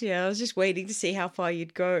face. Yeah, I was just waiting to see how far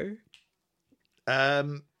you'd go.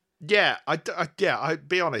 Yeah, I'd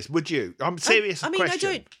be honest. Would you? I'm serious.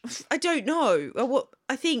 Question. I don't know.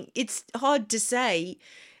 I think it's hard to say.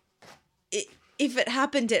 If it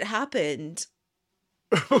happened, it happened.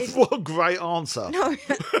 What a great answer. No.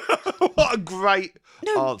 What a great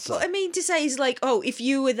answer. What I mean to say is like, oh, if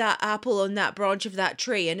you were that apple on that branch of that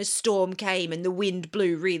tree and a storm came and the wind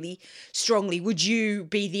blew really strongly, would you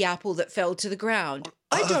be the apple that fell to the ground?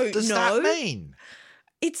 I don't know. Does that mean?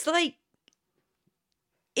 It's like,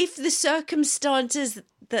 if the circumstances,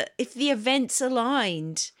 if the events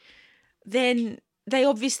aligned, then they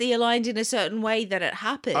obviously aligned in a certain way that it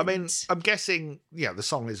happened. I mean, I'm guessing, the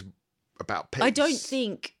song is about peace. I don't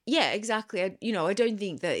think, exactly. I don't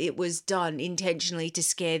think that it was done intentionally to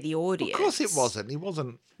scare the audience. Of course it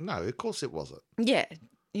wasn't. No, of course it wasn't. Yeah,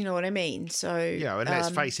 you know what I mean? So... and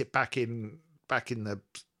let's face it, back in the,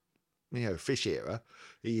 Fish era,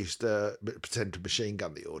 he used to pretend to machine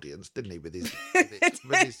gun the audience, didn't he? With his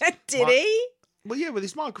Did he? Well, yeah, with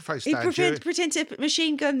his microphone stand. He pretend to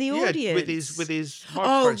machine gun the audience. with his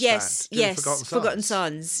microphone stand. Yes, Forgotten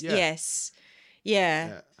Sons. Yeah. Yes,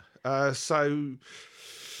 yeah. So,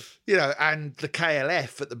 and the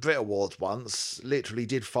KLF at the Brit Awards once literally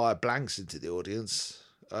did fire blanks into the audience,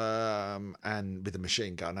 and with a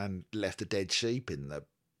machine gun, and left a dead sheep in the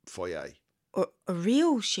foyer. A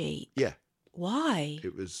real sheep? Yeah. Why?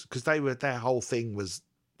 It was because their whole thing was,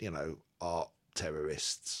 art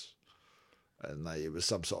terrorists, and it was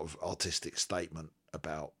some sort of artistic statement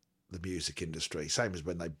about the music industry. Same as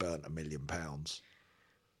when they burnt £1 million.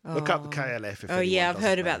 Look up the KLF. I've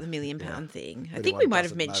heard about the £1 million thing. I think we might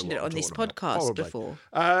have mentioned it on this podcast before.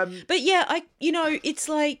 But yeah, it's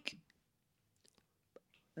like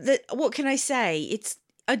that. What can I say?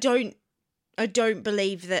 I don't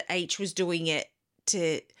believe that H was doing it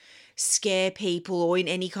to scare people or in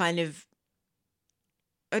any kind of,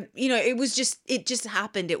 it just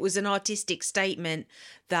happened. It was an artistic statement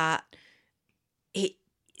that he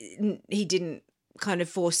didn't kind of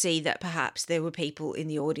foresee that perhaps there were people in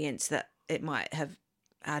the audience that it might have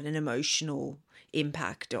had an emotional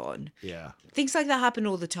impact on. Yeah. Things like that happen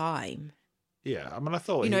all the time. Yeah, I mean, I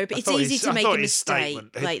thought... but it's easy to make a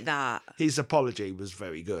mistake like that. His apology was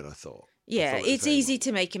very good, I thought. Yeah, it's easy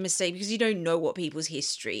to make a mistake because you don't know what people's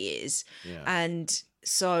history is. Yeah. And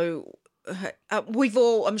so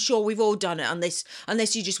I'm sure we've all done it,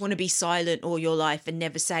 unless you just want to be silent all your life and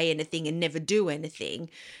never say anything and never do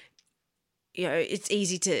anything. It's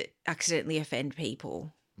easy to accidentally offend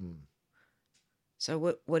people. Mm. So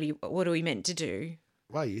what are we meant to do?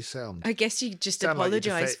 Well, you sound... I guess you just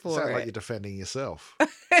apologise for it. Sound like you're defending yourself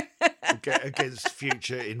against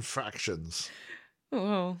future infractions.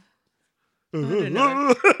 Oh, I don't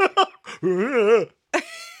know.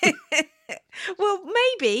 Well,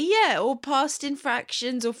 maybe, yeah, or past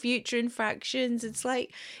infractions or future infractions. It's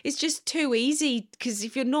like, it's just too easy because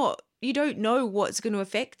if you don't know what's going to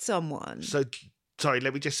affect someone. So, sorry,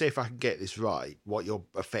 let me just see if I can get this right. What you're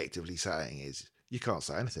effectively saying is you can't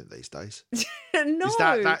say anything these days. No. Is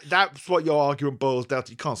that's what your argument boils down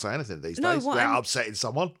to? You can't say anything these days without upsetting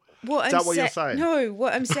someone? Is that what you're saying? No,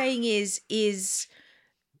 what I'm saying is it's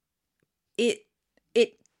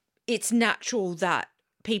natural that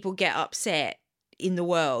people get upset in the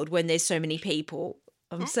world when there's so many people.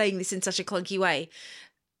 I'm saying this in such a clunky way.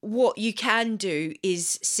 What you can do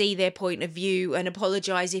is see their point of view and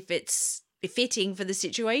apologise if it's befitting for the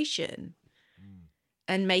situation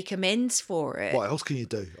and make amends for it. What else can you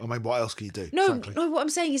do? I mean, what else can you do? No, what I'm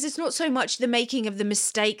saying is it's not so much the making of the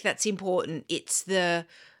mistake that's important. It's the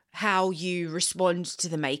how you respond to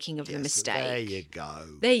the making of the mistake. There you go.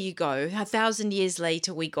 There you go. 1,000 years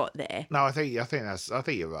later, we got there. No, I think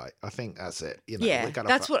you're right. I think that's it. You know, yeah,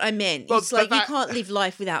 that's what I meant. Well, it's like you can't live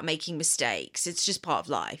life without making mistakes. It's just part of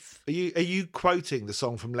life. Are you quoting the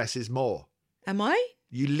song from Less Is More? Am I?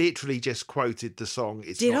 You literally just quoted the song.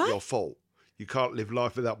 It's not your fault. You can't live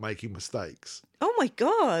life without making mistakes. Oh my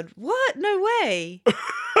God! What? No way.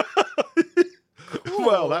 Cool.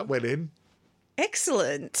 Well, that went in.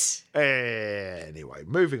 Excellent. Anyway,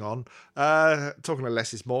 moving on. Talking of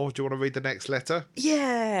less is more. Do you want to read the next letter?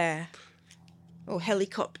 Yeah. Oh,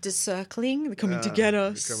 helicopters circling. They're coming to get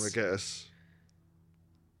us. They're coming to get us.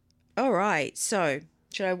 All right. So,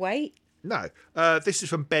 should I wait? No. This is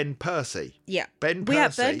from Ben Percy. Yeah. Ben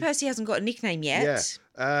Percy hasn't got a nickname yet.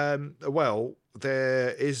 Yeah. Well,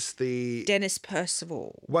 there is the Dennis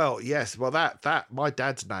Percival. Well, yes. Well, that my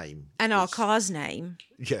dad's name and our car's name.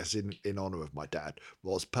 Yes, in honour of my dad,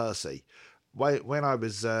 was Percy. When I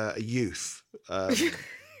was a youth,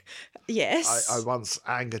 yes, I once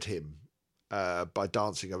angered him by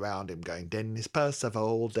dancing around him, going, Dennis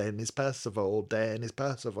Percival, Dennis Percival, Dennis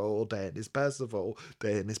Percival, Dennis Percival,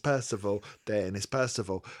 Dennis Percival, Dennis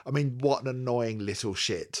Percival. I mean, what an annoying little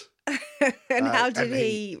shit. And how did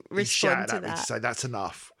he respond to that? So that's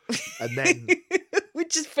enough. And then,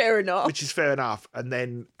 which is fair enough. And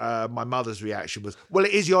then my mother's reaction was, well,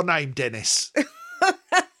 it is your name, Dennis.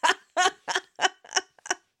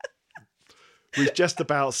 Which just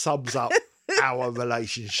about sums up our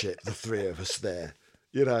relationship, the three of us there.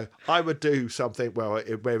 You know, I would do something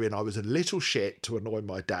wherein I was a little shit to annoy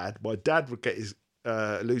my dad. My dad would get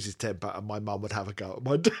lose his temper, and my mum would have a go at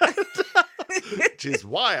my dad. Which is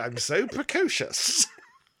why I'm so precocious.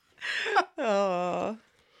 Oh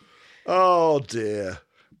dear.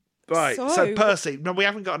 Right, so Percy. No, we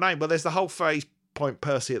haven't got a name. Well, there's the whole phrase "Point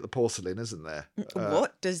Percy at the porcelain," isn't there?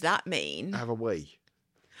 What does that mean? Have a wee.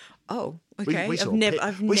 Oh, okay. We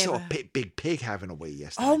saw a big pig having a wee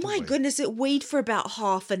yesterday. Oh my goodness! It weed for about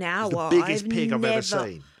half an hour. It was the biggest pig I've ever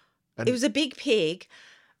seen. And it was a big pig.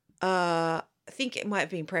 I think it might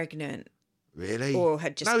have been pregnant. Really? Or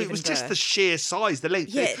had just given birth. Just the sheer size, the length.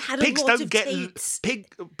 Yeah, it had a lot of teats.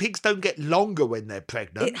 Pigs don't get longer when they're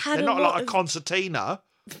pregnant. They're not like a concertina.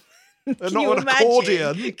 They're not an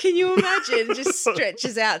accordion. Can you imagine? It just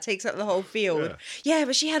stretches out, takes up the whole field. Yeah,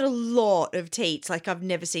 but she had a lot of teats. Like, I've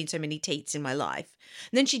never seen so many teats in my life.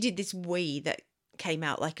 And then she did this wee that came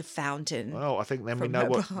out like a fountain. Well, I think then we know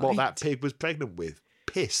what that pig was pregnant with.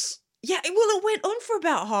 Piss. Yeah, well, it went on for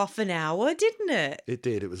about half an hour, didn't it? It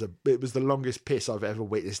did. It was the longest piss I've ever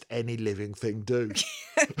witnessed any living thing do.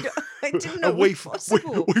 I didn't know it was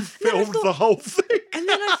possible. We filmed the whole thing. And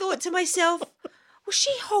then I thought to myself, was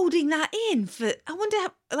she holding that in for?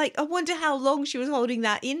 I wonder how long she was holding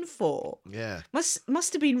that in for. Yeah,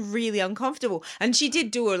 must have been really uncomfortable. And she did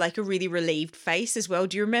do a really relieved face as well.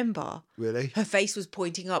 Do you remember? Really? Her face was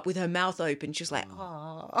pointing up with her mouth open. She was like,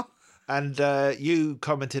 "Ah." And you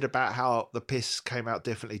commented about how the piss came out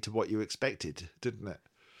differently to what you expected, didn't it?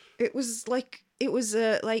 It was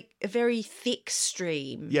a very thick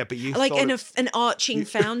stream. Yeah, but you an arching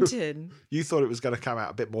fountain. You thought it was going to come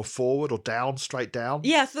out a bit more forward or down, straight down.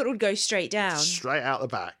 Yeah, I thought it would go straight down, straight out the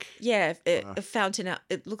back. Yeah, a fountain out.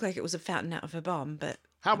 It looked like it was a fountain out of her bum, but.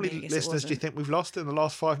 How many listeners do you think we've lost in the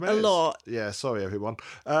last 5 minutes? A lot. Yeah, sorry everyone.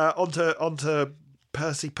 Onto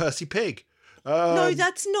Percy Pig. No,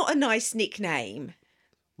 that's not a nice nickname.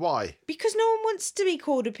 Why? Because no one wants to be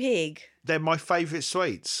called a pig. They're my favourite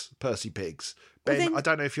sweets, Percy Pigs. Ben, well, I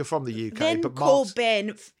don't know if you're from the UK, then but call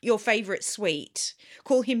Ben your favourite sweet.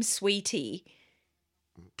 Call him Sweetie.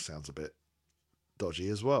 Sounds a bit dodgy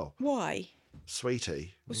as well. Why?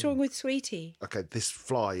 Sweetie. What's wrong with Sweetie? Okay, this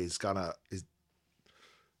fly is gonna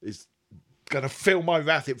feel my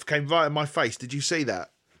wrath. It came right in my face. Did you see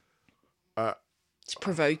that? It's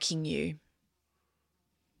provoking you.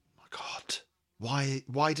 God,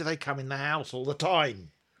 why do they come in the house all the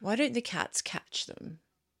time? Why don't the cats catch them?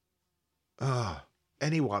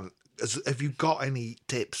 Anyone, have you got any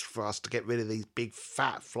tips for us to get rid of these big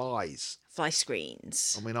fat flies? Fly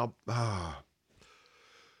screens. I mean,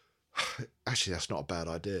 actually, that's not a bad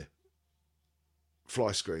idea.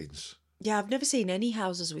 Fly screens. Yeah, I've never seen any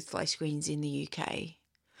houses with fly screens in the UK.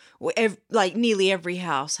 Nearly every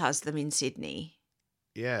house has them in Sydney.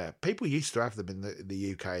 Yeah, people used to have them in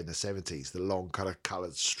the UK in the 70s, the long kind of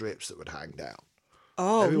coloured strips that would hang down.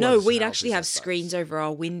 Oh, no, we'd actually have screens over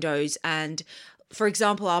our windows. And, for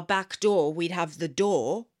example, our back door, we'd have the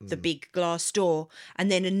door, the big glass door,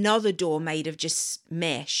 and then another door made of just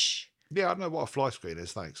mesh. Yeah, I don't know what a fly screen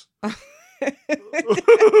is, thanks.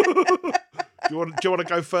 Do you want to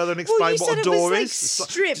go further and explain what a door is?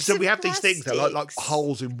 Strips so we have plastics. these things that are like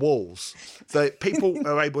holes in walls that people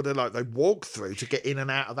are able to they walk through to get in and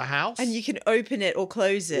out of the house. And you can open it or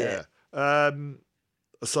close it. Yeah.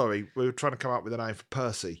 Sorry, we were trying to come up with a name for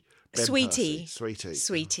Percy. Ben Sweetie. Percy.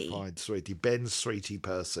 Sweetie. Fine, Sweetie. Ben Sweetie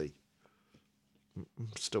Percy. I'm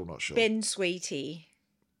still not sure. Ben Sweetie.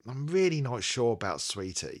 I'm really not sure about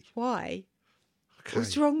Sweetie. Why? Okay.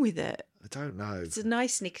 What's wrong with it? I don't know. It's a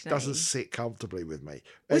nice nickname. Doesn't sit comfortably with me.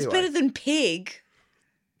 It's better than Pig.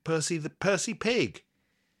 Percy Pig.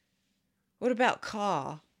 What about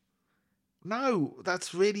Car? No,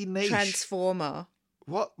 that's really niche. Transformer.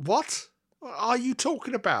 What? What are you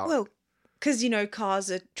talking about? Well, because,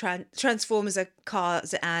 cars are... Transformers are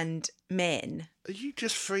cars and men. Are you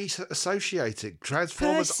just free associating?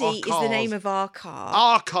 Transformers Percy are cars. is the name of our car.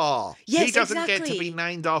 Our car. Yes, he doesn't get to exactly. be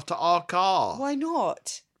named after our car. Why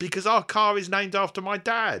not? Because our car is named after my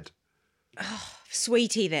dad.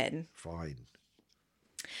 Sweetie, then. Fine.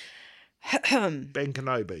 Ben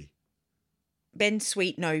Kenobi. Ben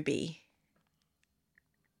Sweet Noby.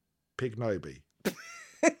 Pig Noby.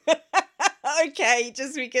 Okay,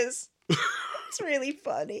 just because it's really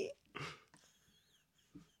funny.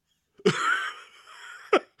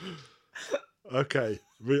 Okay,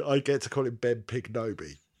 I get to call him Ben Pig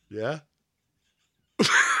Noby. Yeah?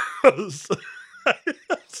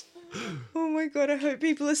 Oh my God, I hope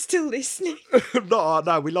people are still listening.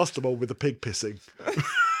 No, we lost them all with the pig pissing.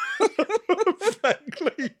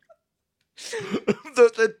 Frankly.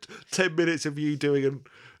 The 10 minutes of you doing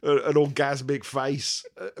an orgasmic face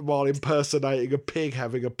while impersonating a pig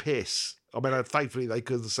having a piss. I mean, thankfully they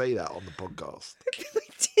couldn't see that on the podcast. We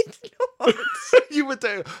did not. You were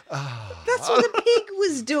doing... That's what the pig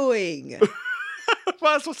was doing.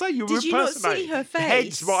 Well, that's what I say. You were Did you not impersonating. see her face?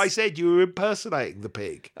 Hence what I said. You were impersonating the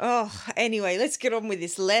pig. Oh, anyway, let's get on with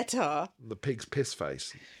this letter. The pig's piss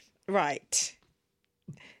face. Right.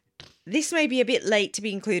 This may be a bit late to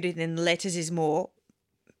be included in Letters is More,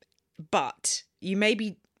 but you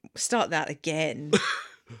maybe start that again.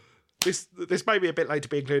 This may be a bit late to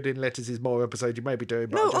be included in Letters is More episode you may be doing,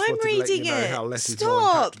 but No, I just I'm wanted to let you reading know it. how Letters Stop.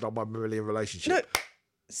 More impacted on my Marillion relationship. No,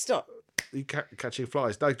 stop. You catching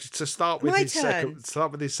flies. No, to start with My his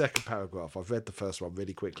turn. second paragraph. I've read the first one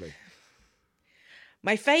really quickly.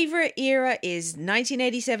 My favourite era is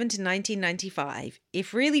 1987 to 1995.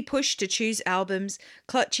 If really pushed to choose albums,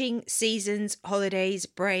 Clutching, Seasons, Holidays,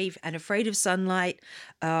 Brave and Afraid of Sunlight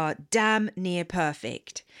are damn near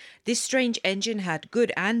perfect. This Strange Engine had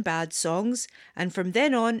good and bad songs, and from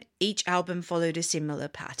then on, each album followed a similar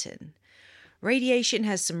pattern. Radiation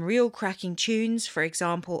has some real cracking tunes, for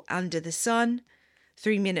example, Under the Sun,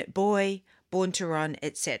 3 Minute Boy, Born to Run,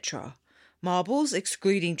 etc. Marbles,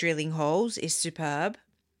 excluding Drilling Holes, is superb.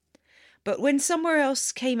 But when Somewhere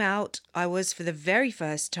Else came out, I was, for the very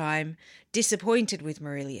first time, disappointed with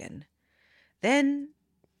Marillion. Then,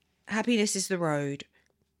 Happiness is the Road.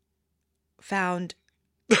 Found...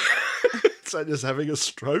 So just having a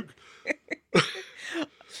stroke.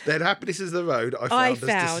 Then Happiness is the Road.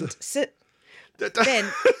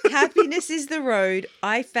 Then, Happiness is the Road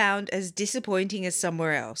I found as disappointing as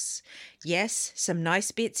Somewhere Else. Yes, some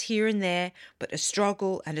nice bits here and there, but a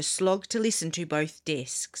struggle and a slog to listen to both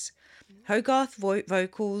discs. Hogarth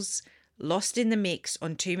vocals, lost in the mix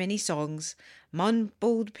on too many songs,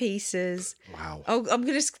 mumbled pieces. Wow. Oh, I'm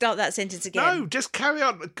going to start that sentence again. No, just carry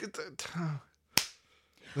on.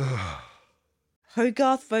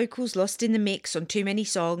 Hogarth vocals lost in the mix on too many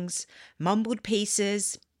songs, mumbled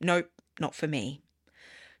pieces. Nope, not for me.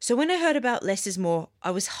 So when I heard about Less is More,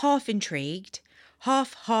 I was half intrigued,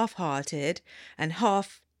 half-hearted, and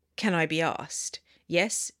half, can I be asked?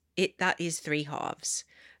 Yes, that is 3 halves.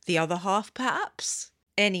 The other half, perhaps?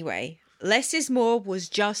 Anyway, Less is More was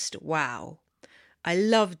just wow. I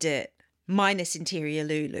loved it, minus Interior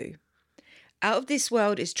Lulu. Out of This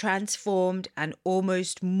World is transformed and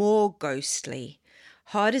almost more ghostly.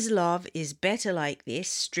 Hard as Love is better like this,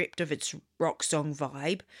 stripped of its rock song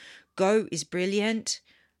vibe. Go is brilliant.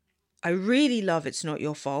 I really love It's Not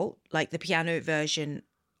Your Fault, like the piano version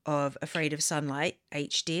of Afraid of Sunlight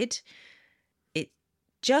H did. It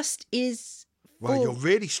just is... Well, you're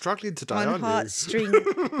really struggling today, aren't heartstring.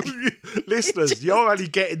 you? Listeners, you're only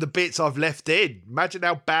getting the bits I've left in. Imagine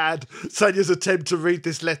how bad Sonia's attempt to read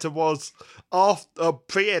this letter was after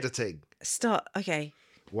pre-editing. Start. Okay.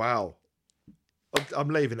 Wow. I'm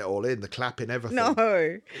leaving it all in, the clapping, everything. No.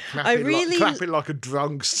 Clapping like a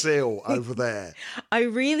drunk seal over there. I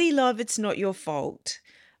really love It's Not Your Fault.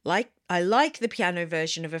 I like the piano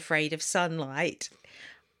version of Afraid of Sunlight.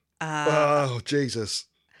 Oh,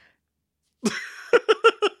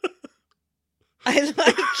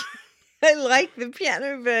 like the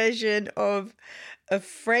piano version of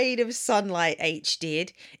Afraid of Sunlight H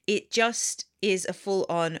did. It just is a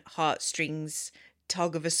full-on heartstrings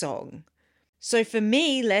tug of a song. So for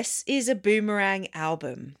me, Less is a Boomerang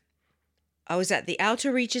album. I was at the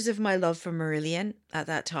outer reaches of my love for Marillion at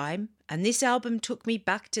that time, and this album took me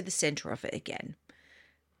back to the centre of it again.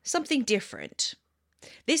 Something different.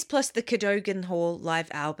 This plus the Cadogan Hall live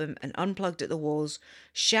album and Unplugged at the Walls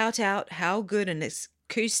shout out how good and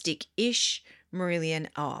acoustic-ish Marillion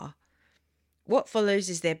are. What follows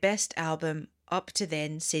is their best album up to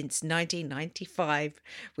then since 1995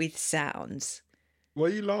 with Sounds. Why are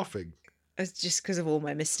you laughing? It's just because of all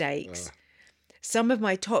my mistakes. Some of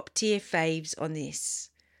my top tier faves on this.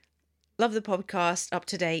 Love the podcast, up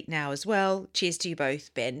to date now as well. Cheers to you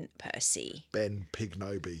both, Ben Percy. Ben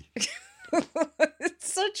Pignoby.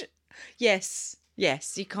 It's such... Yes,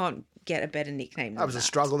 you can't get a better nickname than that. Was a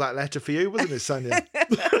struggle, that letter for you, wasn't it, Sonia?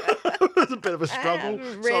 It was a bit of a struggle. I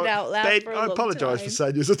haven't read out loud Ben, for a I long apologise time. for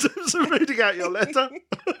Sonia's attempts at reading out your letter.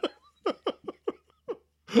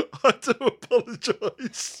 I do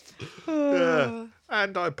apologise. Yeah.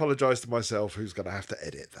 And I apologise to myself, who's going to have to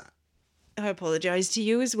edit that. I apologise to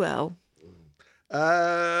you as well.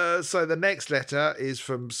 So the next letter is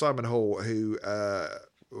from Simon Hall, who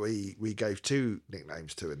we gave two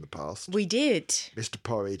nicknames to in the past. We did. Mr.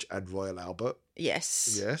 Porridge and Royal Albert.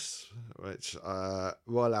 Yes. Yes. Which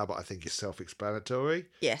Royal Albert, I think, is self-explanatory.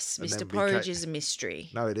 Yes, And Mr. then we Porridge is a mystery.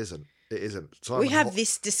 No, it isn't. It isn't. We have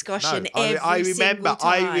this discussion every single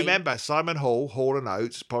time. I remember Simon Hall and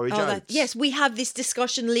Oates, Porridge Oates. Yes, we have this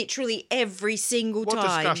discussion literally every single time.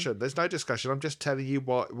 What discussion? There's no discussion. I'm just telling you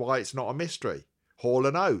why it's not a mystery. Hall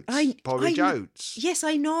and Oates, Porridge Oates. Yes,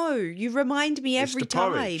 I know. You remind me every Mr.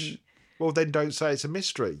 time. Porridge. Well, then don't say it's a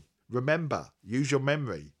mystery. Remember, use your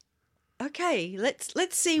memory. Okay,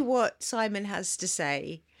 let's see what Simon has to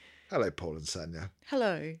say. Hello, Paul and Sanya.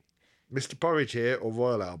 Hello. Mr. Porridge here, or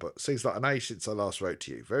Royal Albert. Seems like an age since I last wrote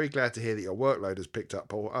to you. Very glad to hear that your workload has picked up,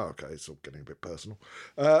 Paul. Oh, okay, it's all getting a bit personal.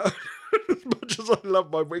 As much as I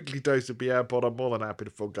love my weekly dose of Beyond Pod, I'm more than happy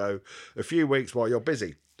to forego a few weeks while you're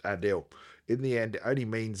busy and ill. In the end, it only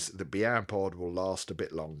means that Beyond Pod will last a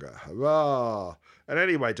bit longer. Hurrah! And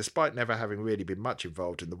anyway, despite never having really been much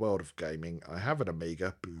involved in the world of gaming, I have an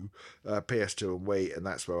Amiga, PS2 and Wii, and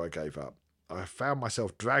that's where I gave up. I found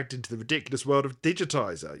myself dragged into the ridiculous world of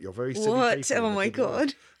Digitizer. You're very silly What? people. Oh my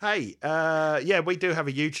God. Hey, yeah, we do have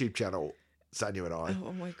a YouTube channel, Sanya and I.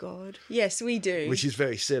 Oh my God. Yes, we do. Which is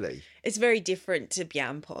very silly. It's very different to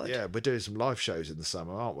Beyond Pod. Yeah, we're doing some live shows in the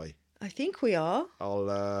summer, aren't we? I think we are.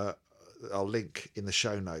 I'll link in the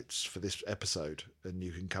show notes for this episode, and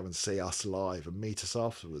you can come and see us live and meet us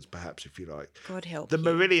afterwards, perhaps, if you like. God help The you.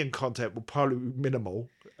 Marillion content will probably be minimal,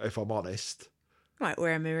 if I'm honest. Might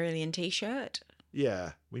wear a Marillion t-shirt.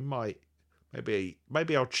 Yeah, we might.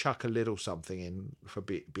 Maybe I'll chuck a little something in for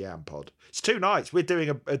Beyond Pod. It's 2 nights. We're doing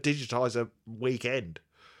a Digitizer weekend.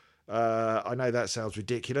 I know that sounds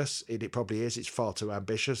ridiculous. It probably is. It's far too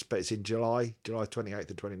ambitious, but it's in July 28th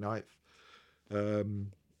and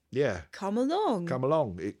 29th. Yeah. Come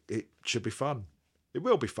along. It should be fun. It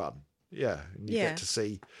will be fun. Yeah. And you get to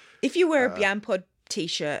see. If you wear a Beyond Pod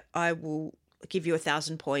t-shirt, I will give you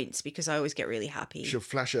 1,000 points because I always get really happy. She'll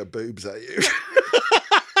flash her boobs at you.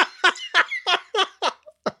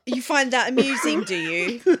 You find that amusing, do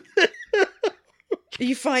you?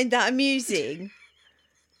 You find that amusing?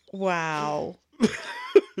 Wow.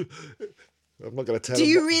 I'm not going to tell. Do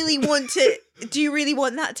you really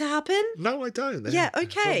want that to happen? No, I don't. Yeah,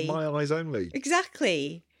 okay. From my eyes only.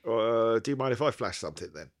 Exactly. Do you mind if I flash something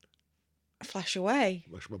then? Flash away.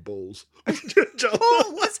 Flash my balls.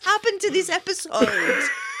 Paul, what's happened to this episode?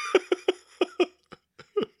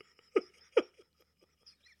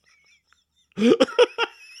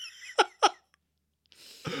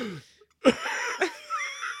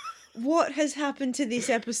 What has happened to this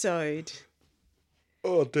episode?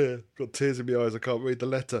 Oh dear, got tears in my eyes. I can't read the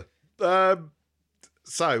letter. Mr.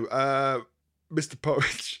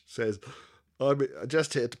 Porridge says, I'm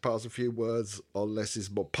just here to pass a few words on less is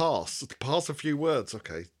more. Pass a few words.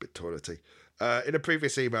 Okay, bit toilety. In a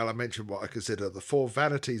previous email, I mentioned what I consider the 4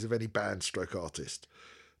 vanities of any band stroke artist.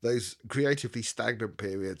 Those creatively stagnant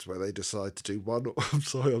periods where they decide to do one. I'm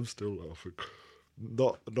sorry, I'm still laughing.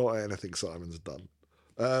 Not anything Simon's done.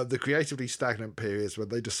 The creatively stagnant periods when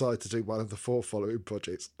they decide to do one of the 4 following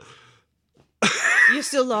projects. You're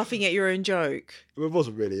still laughing at your own joke. It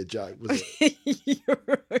wasn't really a joke, was it? You're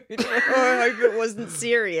right. I hope it wasn't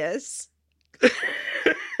serious.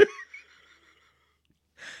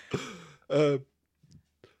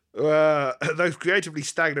 Those creatively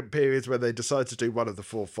stagnant periods when they decide to do one of the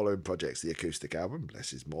 4 following projects: the acoustic album,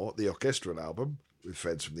 Less Is More; the orchestral album, with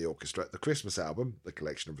friends from the orchestra; the Christmas album, the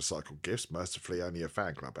collection of recycled gifts, mercifully only a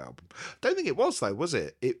fan club album. Don't think it was, though, was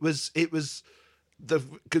it? It was the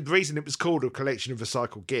reason it was called a collection of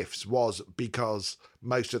recycled gifts was because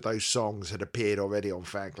most of those songs had appeared already on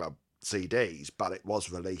fan club CDs, but it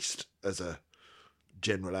was released as a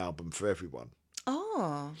general album for everyone.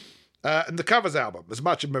 Oh. And the covers album. As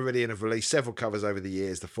much as Marillion have released several covers over the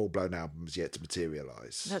years, the full-blown album has yet to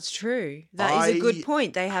materialise. That's true. That is a good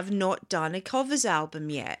point. They have not done a covers album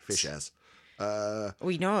yet. Fish has.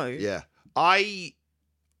 We know. Yeah. I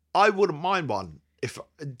wouldn't mind one if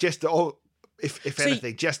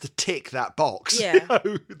anything, just to tick that box. Yeah.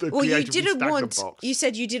 Well, you didn't want. Box. You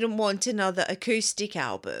said you didn't want another acoustic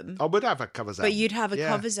album. I would have a covers album. But you'd have a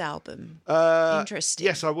covers album. Interesting.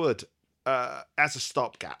 Yes, I would. As a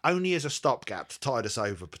stopgap, only as a stopgap to tide us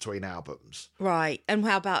over between albums. Right. And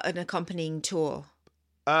how about an accompanying tour?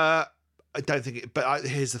 I don't think it, but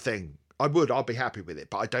here's the thing. I'd be happy with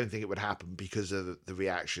it, but I don't think it would happen because of the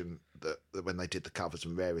reaction that when they did the covers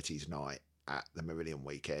and rarities night at the Marillion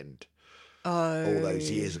weekend. Oh. All those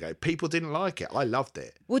years ago. People didn't like it. I loved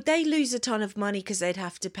it. Would they lose a ton of money because they'd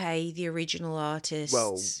have to pay the original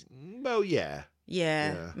artists? Well, yeah.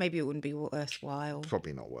 Yeah. Maybe it wouldn't be worthwhile.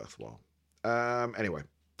 Probably not worthwhile. Anyway,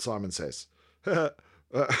 Simon says,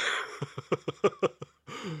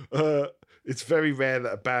 it's very rare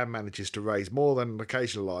that a band manages to raise more than an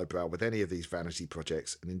occasional eyebrow with any of these vanity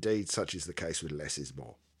projects, and indeed such is the case with Less Is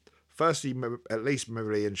More. Firstly, at least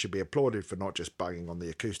Marillion should be applauded for not just banging on the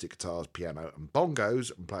acoustic guitars, piano and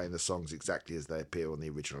bongos and playing the songs exactly as they appear on the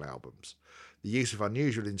original albums. The use of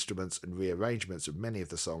unusual instruments and rearrangements of many of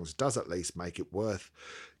the songs does at least make it worth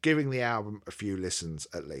giving the album a few listens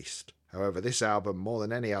at least. However, this album, more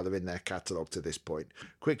than any other in their catalogue to this point,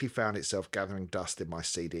 quickly found itself gathering dust in my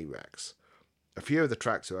CD racks. A few of the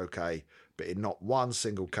tracks are okay, but in not one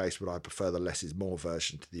single case would I prefer the Less Is More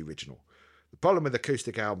version to the original. The problem with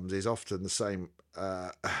acoustic albums is often the same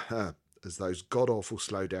as those god-awful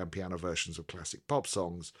slow-down piano versions of classic pop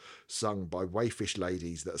songs sung by waifish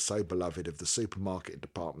ladies that are so beloved of the supermarket and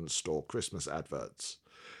department store Christmas adverts.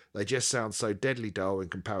 They just sound so deadly dull in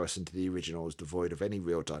comparison to the originals, devoid of any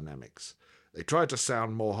real dynamics. They try to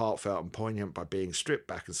sound more heartfelt and poignant by being stripped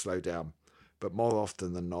back and slowed down, but more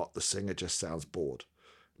often than not, the singer just sounds bored.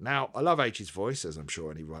 Now, I love H's voice, as I'm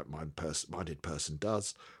sure any right-minded person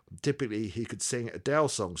does. Typically, he could sing Adele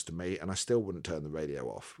songs to me, and I still wouldn't turn the radio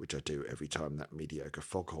off, which I do every time that mediocre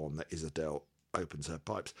foghorn that is Adele opens her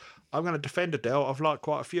pipes. I'm going to defend Adele. I've liked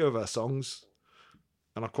quite a few of her songs,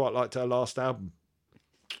 and I quite liked her last album.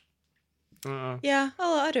 Yeah,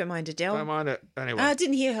 I don't mind Adele. Don't mind it. Anyway, I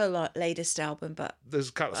didn't hear her latest album, but there's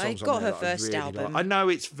a couple of songs I got on there her first really album. like. I know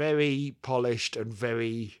it's very polished and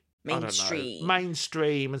very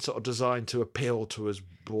mainstream and sort of designed to appeal to as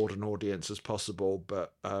broad an audience as possible.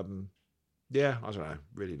 But yeah, I don't know.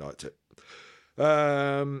 Really liked it.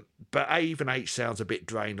 But even H sounds a bit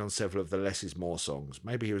drained on several of the Less Is More songs.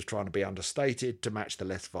 Maybe he was trying to be understated to match the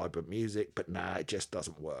less vibrant music, but nah, it just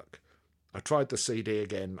doesn't work. I tried the CD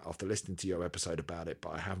again after listening to your episode about it,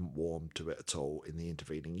 but I haven't warmed to it at all in the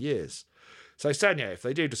intervening years. So, Sanya, if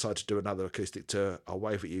they do decide to do another acoustic tour, I'll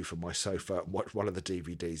wave at you from my sofa and watch one of the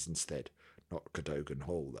DVDs instead. Not Cadogan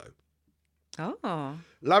Hall, though. Oh.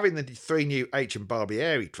 Loving the 3 new H and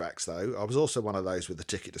Barbieri tracks, though. I was also one of those with a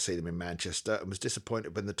ticket to see them in Manchester and was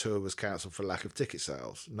disappointed when the tour was cancelled for lack of ticket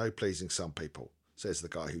sales. No pleasing some people, says the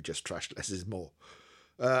guy who just trashed Less Is More.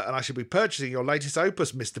 And I should be purchasing your latest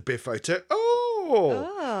opus, Mr. Biffo, too. Oh!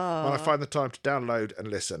 When I find the time to download and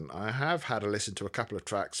listen. I have had a listen to a couple of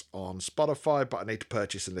tracks on Spotify, but I need to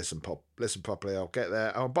purchase and listen properly. I'll get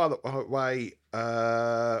there. Oh, by the way,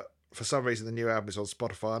 for some reason the new album is on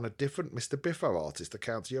Spotify on a different Mr. Biffo artist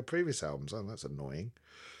account to your previous albums. Oh, that's annoying.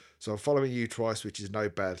 So I'm following you twice, which is no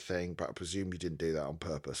bad thing, but I presume you didn't do that on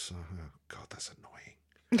purpose. Oh, God, that's annoying.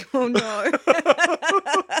 Oh, no.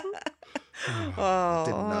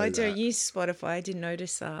 I don't use Spotify. I didn't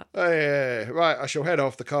notice that. Oh, yeah. Right, I shall head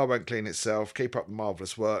off. The car won't clean itself. Keep up the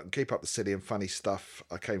marvellous work and keep up the silly and funny stuff.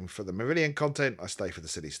 I came for the Marillion content. I stay for the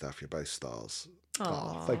silly stuff. You're both stars.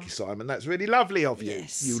 Oh, thank you, Simon. That's really lovely of you.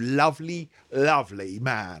 Yes. You lovely, lovely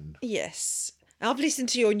man. Yes. I've listened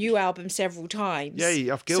to your new album several times.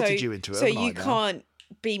 Yeah, I've guilted you into it. So you can't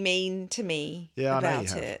be mean to me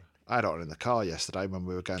about it. I had it on in the car yesterday when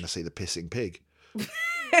we were going to see The Pissing Pig.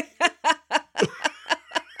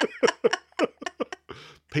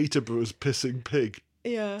 Peterborough's Pissing Pig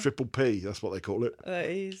Yeah. Triple P, that's what they call it. That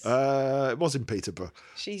is. It was in Peterborough.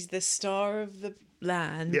 She's the star of the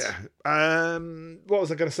land. Yeah. What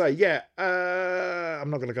was I going to say? Yeah. I'm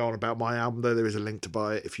not going to go on about my album, though. There is a link to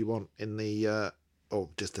buy it if you want in the, or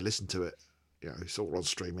just to listen to it. You know, it's all on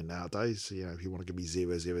streaming nowadays. So, you know, if you want to give me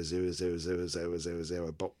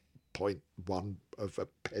 0.1 of a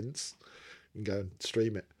pence, you can go and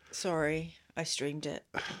stream it. Sorry, I streamed it.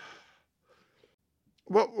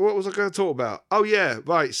 What was I going to talk about? Oh, yeah,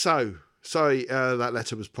 right. So, sorry, that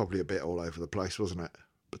letter was probably a bit all over the place, wasn't it?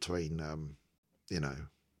 Between, you know,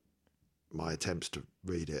 my attempts to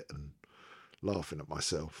read it and laughing at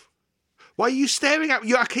myself. Why are you staring at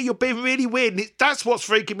me? You're being really weird. That's what's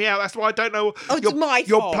freaking me out. That's why I don't know. Oh, it's my fault.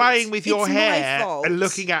 You're playing with your It's hair my fault. and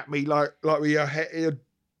looking at me like with your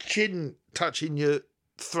chin touching your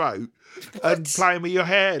throat and playing with your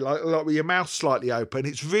hair like with your mouth slightly open.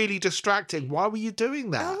 It's really distracting. Why were you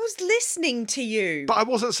doing that? I was listening to you. But I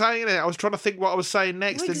wasn't saying it. I was trying to think what I was saying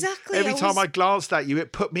next. Well, exactly. And every time I glanced at you,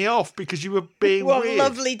 it put me off because you were being weird.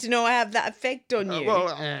 Lovely to know I have that effect on you.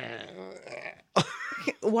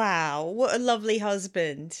 Wow, what a lovely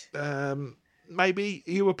husband. Maybe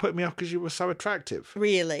you were putting me off because you were so attractive.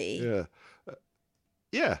 Really? Yeah.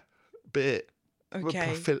 Yeah, a bit.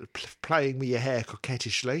 Okay. Playing with your hair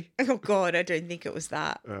coquettishly. Oh, God, I don't think it was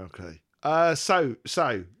that. Okay. So,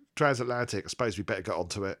 Transatlantic, I suppose we better get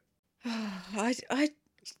onto it. Well,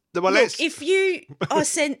 Look, if you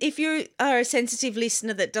are a sensitive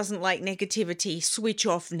listener that doesn't like negativity, switch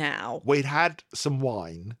off now. We'd had some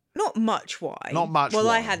wine. Not much wine. Well,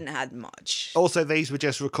 I hadn't had much. Also, these were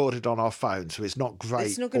just recorded on our phone, so it's not great.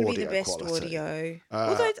 It's not going to be the best quality. audio.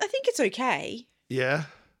 Although I think it's okay. Yeah.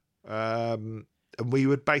 And we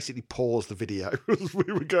would basically pause the video as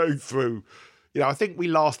we were going through. You know, I think we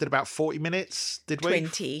lasted about 40 minutes, did we?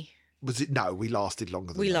 20. Was it? No, we lasted longer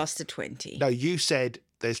than that. We lasted 20. No, you said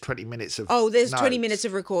there's 20 minutes of there's notes. 20 minutes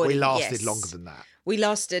of recording. We lasted yes. longer than that. We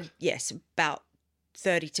lasted, yes, about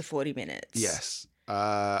 30 to 40 minutes. Yes.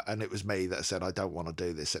 And it was me that said, I don't want to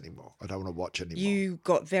do this anymore. I don't want to watch anymore. You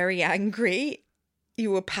got very angry.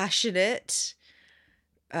 You were passionate.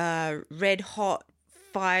 Red hot,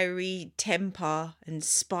 fiery temper and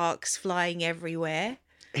sparks flying everywhere.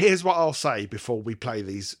 Here's what I'll say before we play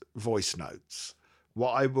these voice notes.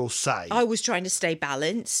 What I will say... I was trying to stay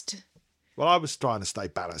balanced. Well, I was trying to stay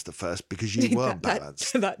balanced at first because you weren't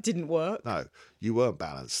balanced. That didn't work. No, you weren't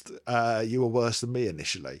balanced. You were worse than me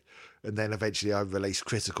initially. And then eventually I released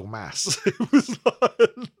Critical Mass. It was like,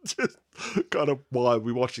 just kind of, why are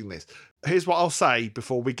we watching this? Here's what I'll say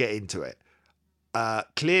before we get into it.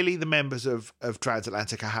 Clearly the members of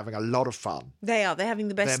Transatlantic are having a lot of fun. They are. They're having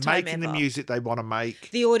the best time ever. They're making the music they want to make.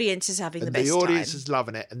 The audience is having the best time. The audience is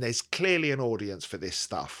loving it. And there's clearly an audience for this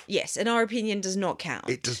stuff. Yes, and our opinion does not count.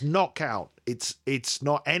 It does not count. It's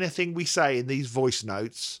not anything we say in these voice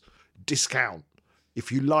notes discount.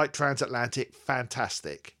 If you like Transatlantic,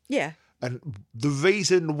 fantastic. Yeah. And the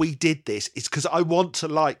reason we did this is because I want to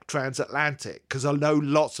like Transatlantic, because I know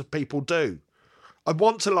lots of people do. I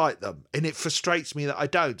want to like them, and it frustrates me that I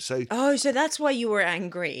don't. So that's why you were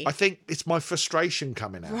angry. I think it's my frustration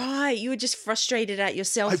coming out. Right, you were just frustrated at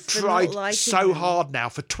yourself. I've for tried not liking so them. hard now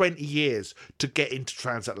for 20 years to get into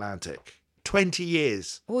Transatlantic. 20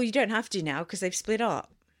 years. Well, you don't have to now because they've split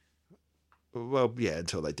up. Well, yeah,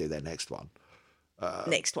 until they do their next one.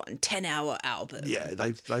 Next one, 10-hour album. Yeah,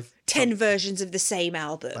 they've 10 versions of the same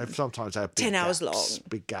album. They've sometimes had big 10 hours gaps, long.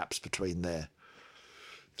 Big gaps between their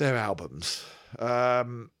albums.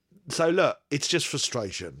 So look, it's just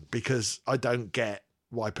frustration because I don't get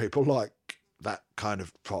why people like that kind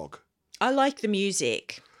of prog. I like the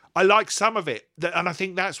music. I like some of it, and I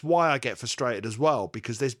think that's why I get frustrated as well,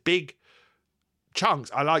 because there's big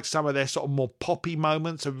chunks. I like some of their sort of more poppy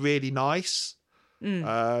moments are really nice.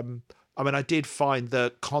 I mean, I did find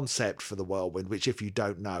the concept for The Whirlwind, which if you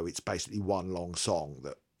don't know, it's basically one long song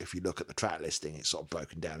that if you look at the track listing, it's sort of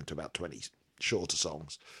broken down into about 20 shorter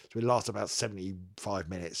songs. So it lasts about 75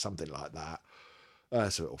 minutes, something like that.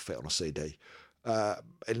 So it'll fit on a CD. And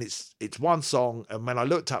it's one song. And when I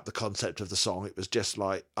looked up the concept of the song, it was just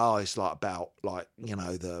like, it's like about like, you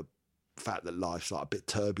know, the fact that life's like a bit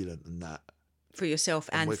turbulent and that. For yourself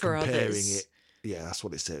and we're for comparing others. It. Yeah, that's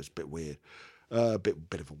what it says. It's a bit weird.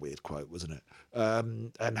 Bit of a weird quote, wasn't it?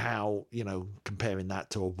 And how, you know, comparing that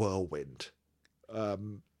to a whirlwind.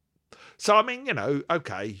 So, I mean, you know,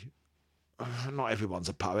 okay, not everyone's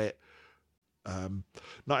a poet.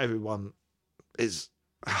 Not everyone is...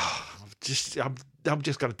 I'm just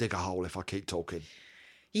going to dig a hole if I keep talking.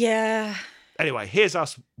 Yeah. Anyway, here's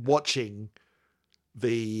us watching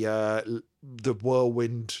the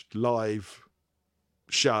Whirlwind live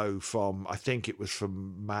show from, I think it was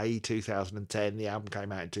from May 2010. The album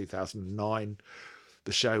came out in 2009.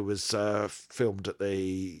 The show was filmed at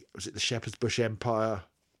the Shepherd's Bush Empire?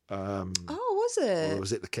 Was it? Or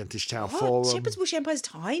was it the Kentish Town Forum? Shepherd's Bush Empire's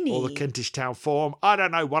tiny. Or the Kentish Town Forum? I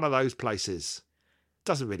don't know, one of those places.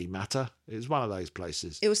 Doesn't really matter. It was one of those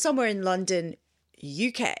places. It was somewhere in London,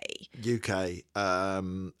 UK.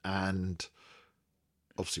 And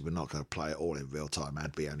obviously we're not going to play it all in real time,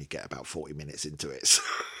 and we only get about 40 minutes into it. So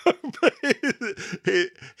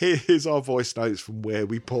here's our voice notes from where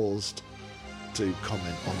we paused to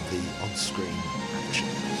comment on the on-screen action.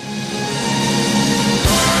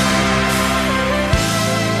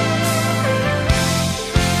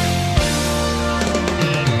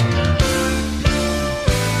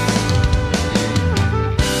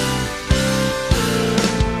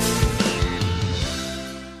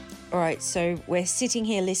 All right, so we're sitting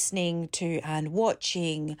here listening to and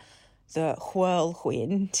watching the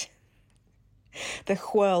whirlwind. The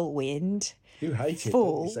whirlwind. You hate it.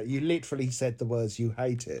 Full. You literally said the words, you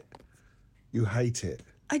hate it. You hate it.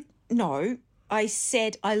 No, I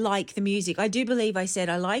said I like the music. I do believe I said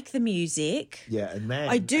I like the music. Yeah, and then...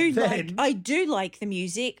 I do like the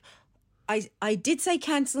music. I did say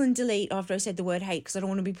cancel and delete after I said the word hate because I don't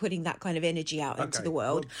want to be putting that kind of energy out into the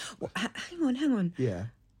world. Well, hang on. Yeah.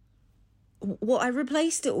 What I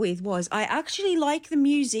replaced it with was I actually like the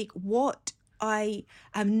music. What I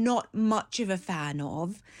am not much of a fan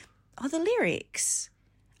of are the lyrics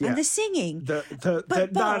and the singing. Wait.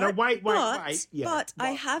 Yeah. But I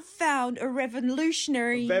have found a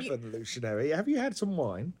revolutionary... Have you had some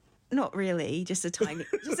wine? Not really, just a tiny...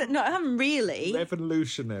 No, I haven't really.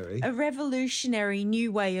 Revolutionary. A revolutionary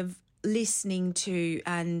new way of listening to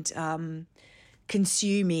and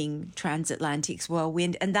consuming Transatlantic's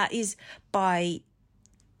Whirlwind, and that is by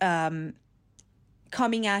coming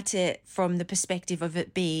at it from the perspective of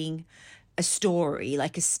it being a story,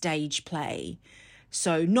 like a stage play.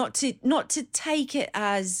 So not to take it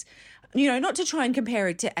as, not to try and compare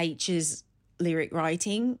it to H's lyric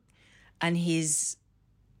writing and his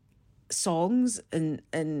songs and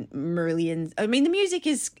Marillion's. I mean, the music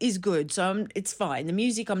is good, so it's fine. The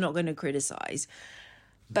music I'm not going to criticize,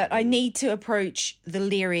 but I need to approach the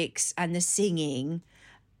lyrics and the singing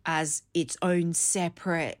as its own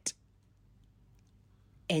separate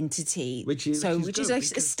entity, which is like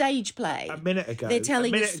a stage play. A minute ago, they're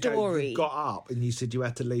telling a story. You got up and you said you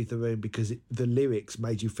had to leave the room because the lyrics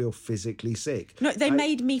made you feel physically sick. No, they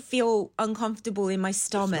made me feel uncomfortable in my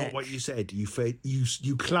stomach. That's not what you said.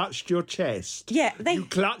 You clutched your chest. Yeah, you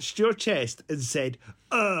clutched your chest and said,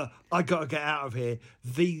 I gotta get out of here.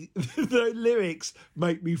 The lyrics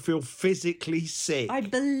make me feel physically sick. I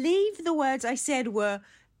believe the words I said were,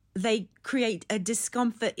 they create a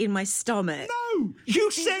discomfort in my stomach. No,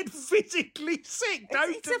 you said physically sick.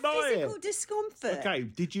 Don't deny it. It's a physical discomfort. Okay,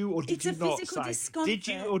 did you or did you not say? Discomfort. Did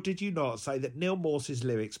you or did you not say that Neil Morse's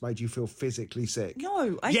lyrics made you feel physically sick?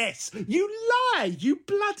 No. Yes, you lie. You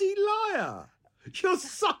bloody liar. You're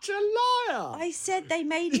such a liar. I said they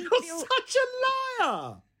made me feel... You're such a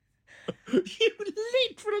liar. You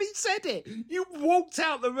literally said it. You walked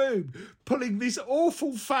out the room pulling this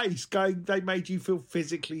awful face going, they made you feel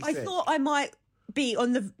physically sick. I thought I might be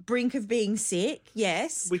on the brink of being sick,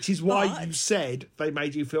 yes. Which is why you said they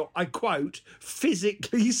made you feel, I quote,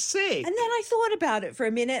 physically sick. And then I thought about it for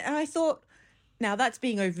a minute and I thought, now that's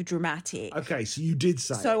being over dramatic. Okay, so you did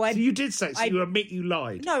say it. You did say it, so you admit you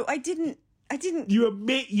lied. No, I didn't. You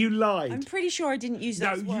admit you lied. I'm pretty sure I didn't use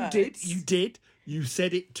those words. No, you did. You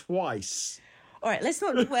said it twice. All right, let's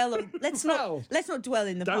not dwell on. Let's not dwell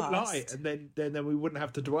in the past. Don't lie, and then we wouldn't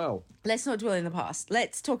have to dwell. Let's not dwell in the past.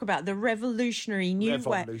 Let's talk about the revolutionary new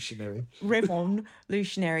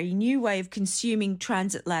way of consuming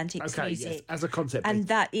transatlantic music. Yes, as a concept, and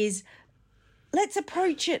that is, let's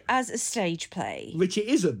approach it as a stage play, which it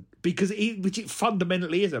isn't. Which it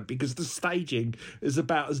fundamentally isn't, because the staging is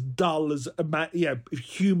about as dull as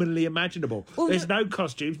humanly imaginable. Well, there's no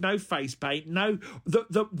costumes, no face paint, no.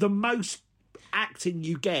 The most acting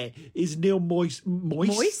you get is Neil Moist. Neil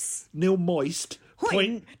Moist. Neil Moist.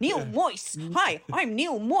 Hi, I'm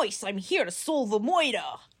Neil Moist. I'm here to solve the murder.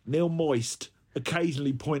 Neil Moist.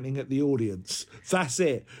 Occasionally pointing at the audience. That's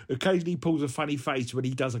it. Occasionally he pulls a funny face when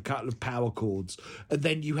he does a couple of power chords. And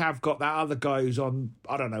then you have got that other guy who's on,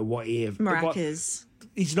 I don't know what ear. Maracas.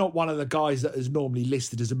 He's not one of the guys that is normally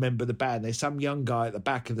listed as a member of the band. There's some young guy at the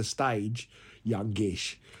back of the stage,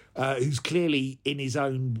 youngish, who's clearly in his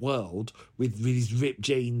own world with his ripped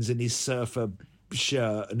jeans and his surfer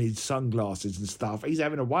shirt and his sunglasses and stuff. He's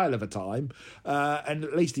having a whale of a time, and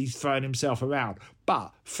at least he's throwing himself around.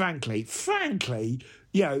 But frankly,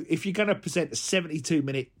 you know, if you're going to present a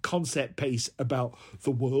 72-minute concept piece about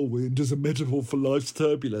the whirlwind as a metaphor for life's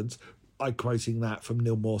turbulence, I'm quoting that from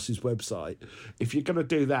Neil Morse's website. If you're going to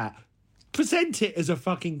do that, present it as a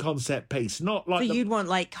fucking concept piece, not like... So you'd want,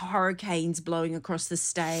 like, hurricanes blowing across the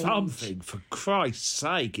stage. Something, for Christ's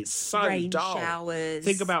sake. It's so rain dull. showers.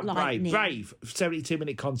 Think about lightning. Brave,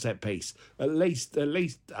 72-minute concept piece. At least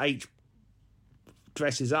 8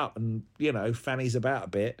 dresses up and, you know, fannies about a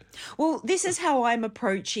bit. Well, this is how I'm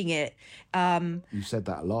approaching it. You said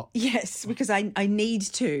that a lot. Yes, because I need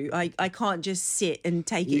to. I can't just sit and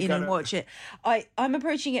take it in and watch it. I'm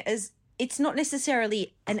approaching it as... It's not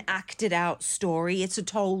necessarily an acted out story. It's a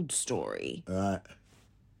told story. Right.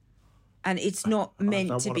 And it's not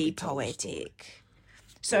meant to be poetic.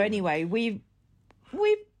 So anyway, we're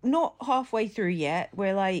not halfway through yet.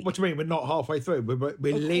 We're like... What do you mean? We're not halfway through. We're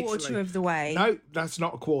literally... A quarter of the way. No, that's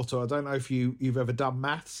not a quarter. I don't know if you've ever done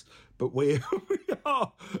maths, but we're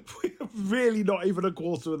really not even a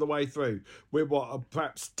quarter of the way through. We're,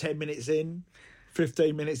 perhaps 10 minutes in,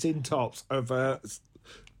 15 minutes in tops of a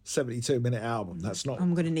 72-minute album. That's not...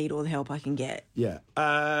 I'm going to need all the help I can get. Yeah.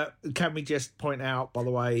 Can we just point out, by the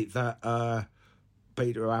way, that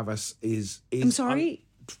Peter Avis is... I'm sorry?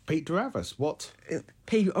 Peter Avis, what?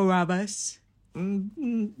 Peter Avis.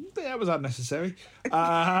 That was unnecessary.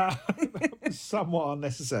 That was somewhat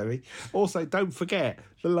unnecessary. Also, don't forget,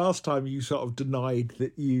 the last time you sort of denied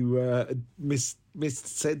that you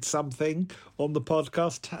said something on the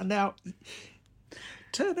podcast, turned out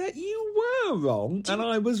you were wrong and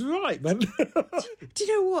I was right, man. Do you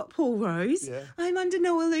know what, Paul Rose? Yeah. I'm under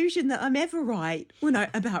no illusion that I'm ever right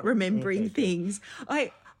about remembering things.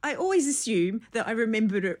 I always assume that I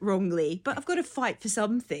remembered it wrongly, but I've got to fight for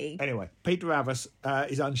something. Anyway, Peter Avis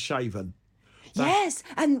is unshaven. So... Yes,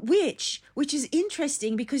 and which is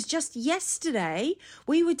interesting because just yesterday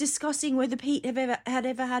we were discussing whether Pete had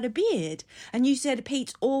ever had a beard, and you said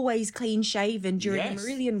Pete's always clean shaven during the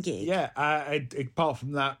Marillion gig. Yeah, apart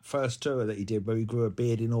from that first tour that he did where he grew a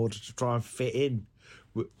beard in order to try and fit in,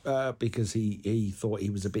 because he thought he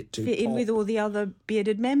was a bit too fit in with all the other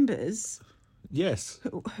bearded members. Yes.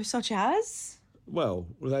 Such as? Well,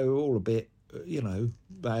 they were all a bit, you know,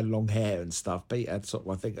 they had long hair and stuff. Pete had sort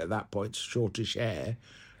of, I think at that point, shortish hair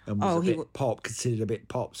and was considered a bit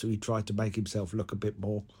pop, so he tried to make himself look a bit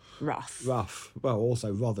more... Rough. Well,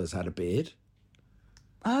 also, Rothers had a beard.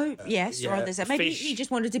 Oh, yes, Rothers. Maybe he just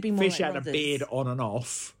wanted to be more Fish like had Rothers. a beard on and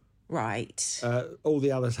off. Right. All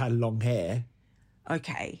the others had long hair.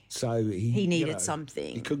 Okay. So he needed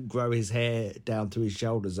something. He couldn't grow his hair down to his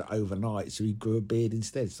shoulders overnight, so he grew a beard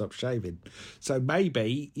instead, stopped shaving. So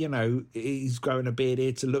maybe, you know, he's growing a beard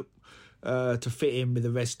here to look to fit in with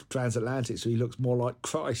the rest of Transatlantic, so he looks more like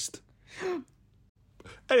Christ.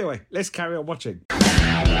 Anyway, let's carry on watching.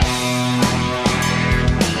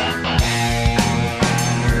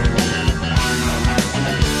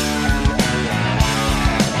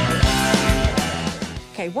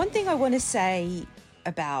 Okay, one thing I want to say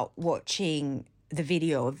about watching the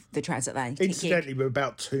video of the Transatlantic Incidentally, we're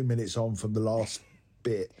about 2 minutes on from the last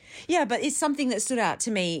bit. Yeah, but it's something that stood out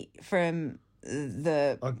to me from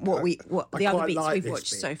the other bits we've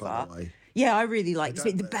watched so far. Yeah, I really like this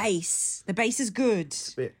bit. The bass. The bass is good.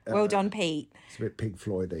 Well done, Pete. It's a bit Pink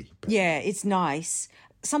Floyd-y. Yeah, it's nice.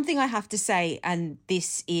 Something I have to say, and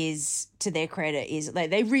this is to their credit, is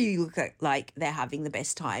they really look like they're having the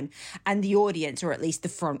best time. And the audience, or at least the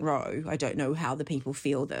front row, I don't know how the people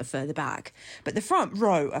feel that are further back, but the front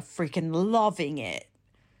row are freaking loving it.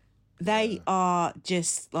 They are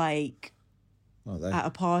just like at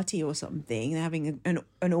a party or something. They're having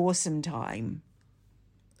an awesome time.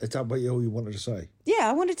 Is that all you wanted to say? Yeah,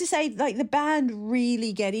 I wanted to say, like, the band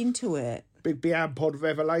really get into it. Big Beyond Pod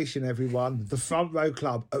revelation, everyone. The Front Row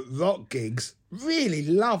Club at rock gigs really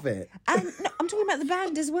love it. And no, I'm talking about the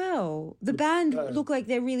band as well. The band look like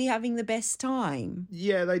they're really having the best time.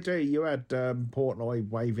 Yeah, they do. You had Portnoy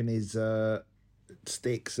waving his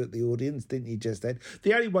sticks at the audience, didn't you, just then?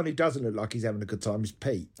 The only one who doesn't look like he's having a good time is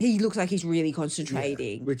Pete. He looks like he's really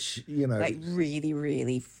concentrating. Yeah, which, you know... Like, really,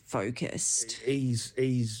 really focused. He's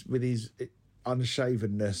with his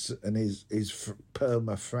unshavenness and his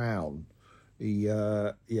perma frown. He's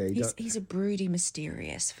a broody,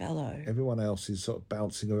 mysterious fellow. Everyone else is sort of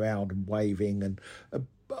bouncing around and waving, and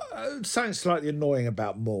something slightly annoying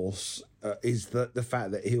about Morse is that the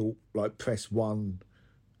fact that he'll like press one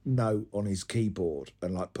note on his keyboard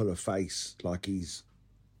and like pull a face like he's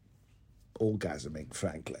orgasming.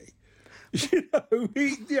 Frankly,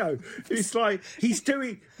 it's like he's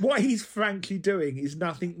doing what he's frankly doing is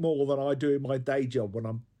nothing more than I do in my day job when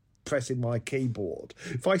I'm pressing my keyboard,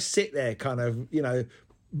 if I sit there kind of,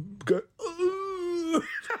 go, ooh,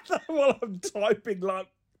 while I'm typing like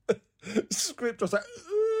script, I was like,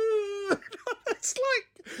 ooh. It's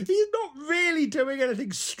like he's not really doing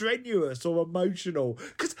anything strenuous or emotional.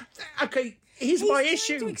 Because, okay, here's my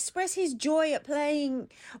issue. To express his joy at playing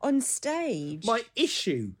on stage. My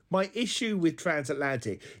issue with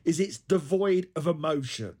Transatlantic is it's devoid of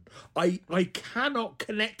emotion. I cannot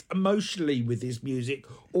connect emotionally with this music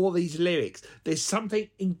or these lyrics. There's something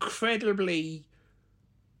incredibly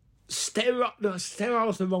sterile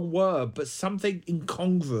is the wrong word, but something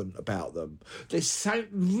incongruent about them. There's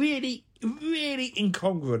something really, really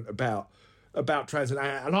incongruent about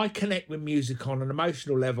Transatlantic, and I connect with music on an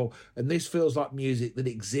emotional level, and this feels like music that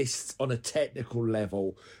exists on a technical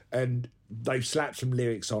level, and they've slapped some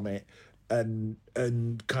lyrics on it and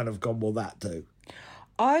kind of gone, well, that do.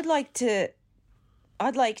 I'd like to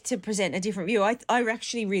present a different view. I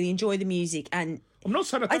actually really enjoy the music, and I'm not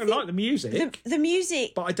saying I don't like the music. The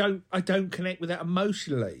music, but I don't connect with it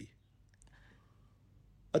emotionally.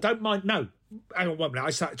 I don't mind. No, hang on 1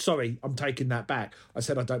 minute. Sorry, I'm taking that back. I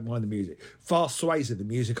said I don't mind the music. Fast sways of the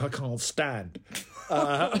music I can't stand.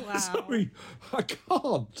 Wow. Sorry, I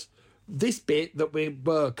can't. This bit that we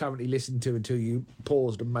were currently listening to until you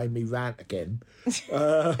paused and made me rant again.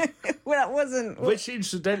 Well, that wasn't. Which,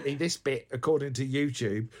 incidentally, this bit, according to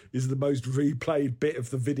YouTube, is the most replayed bit of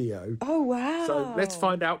the video. Oh, wow. So let's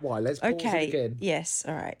find out why. Let's pause it again. Yes,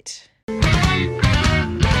 all right.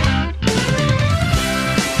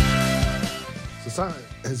 So something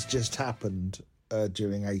has just happened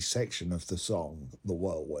during a section of the song, The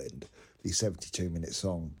Whirlwind, the 72-minute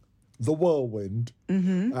song, The Whirlwind,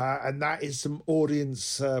 and that is some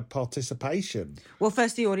audience participation. Well,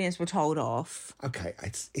 first the audience were told off. Okay,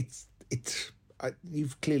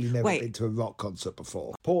 you've clearly never been to a rock concert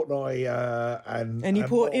before. Portnoy and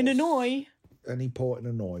Portnoy. And he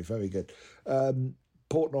Portnoy, very good.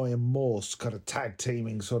 Portnoy and Morse kind of tag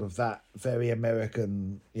teaming sort of that very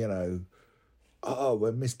American,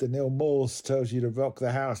 when Mr. Neil Morse tells you to rock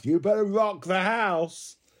the house, you better rock the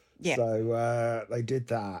house. Yeah. So they did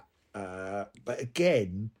that. But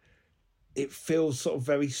again, it feels sort of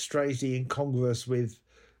very strangely incongruous with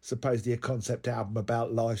supposedly a concept album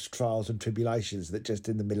about life's trials and tribulations that just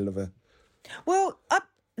in the middle of a... Well,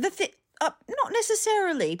 not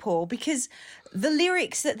necessarily, Paul, because the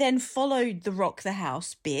lyrics that then followed the Rock the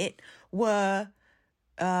House bit were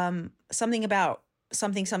something about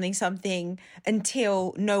something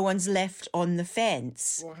until no one's left on the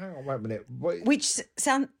fence. Well, hang on, wait a minute.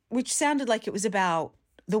 Which sounded like it was about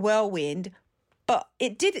the whirlwind, but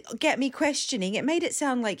it did get me questioning. It made it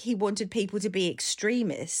sound like he wanted people to be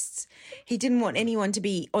extremists. He didn't want anyone to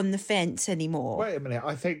be on the fence anymore. Wait a minute.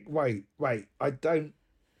 I think. Wait.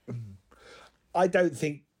 I don't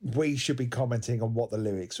think we should be commenting on what the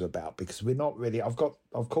lyrics are about because we're not really. I've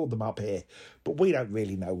called them up here, but we don't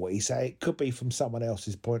really know what he's saying. It could be from someone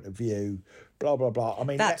else's point of view. Blah blah blah. I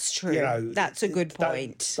mean, that's true. That's a good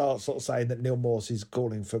point. Don't start sort of saying that Neil Morse is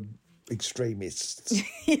calling for extremists.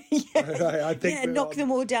 I think knock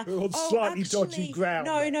them all down. We're on slightly dodgy ground.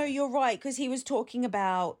 No, you're right, because he was talking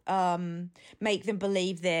about make them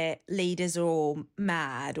believe their leaders are all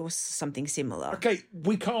mad or something similar. Okay,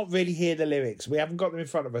 we can't really hear the lyrics. We haven't got them in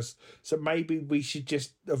front of us, so maybe we should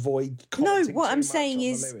just avoid commenting what too I'm much saying on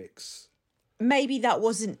is the lyrics. Maybe that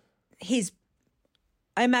wasn't his...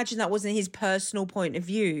 I imagine that wasn't his personal point of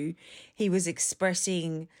view. He was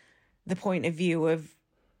expressing the point of view of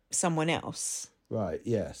someone else. Right,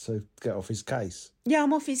 yeah, so get off his case. Yeah,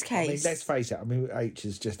 I'm off his case. I mean, let's face it, H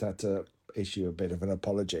has just had to issue a bit of an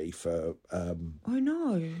apology for... I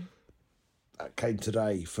know. That came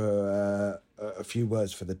today for a few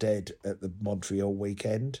words for the dead at the Montreal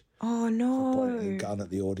weekend. Oh, no. For pointing a gun at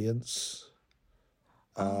the audience.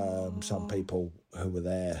 Some people who were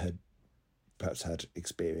there had perhaps had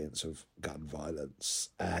experience of gun violence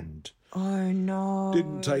and... Oh, no.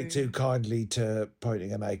 Didn't take too kindly to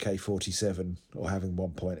pointing an AK-47 or having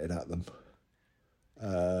one pointed at them.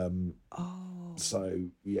 So,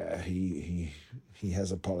 yeah, he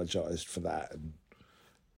has apologised for that.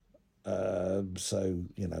 And so,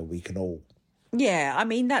 we can all... Yeah, I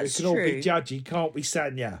mean, that's true. We can all be judgy, can't we,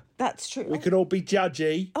 Sanya? That's true. We can all be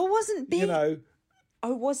judgy. I wasn't being... I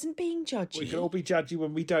wasn't being judgy. We can all be judgy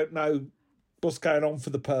when we don't know what's going on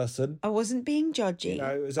for the person. I wasn't being judgy.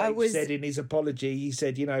 As H said in his apology, he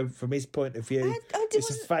said, from his point of view,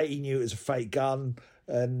 he knew it was a fake gun.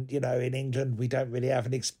 And, in England, we don't really have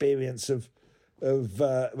an experience of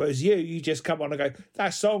whereas you just come on and go,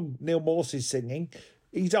 that song Neil Morse is singing,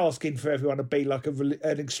 he's asking for everyone to be like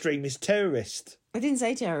an extremist terrorist. I didn't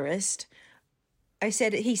say terrorist. I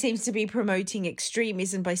said he seems to be promoting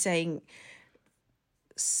extremism by saying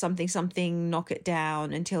something, knock it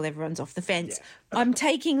down until everyone's off the fence. Yeah. I'm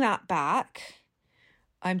taking that back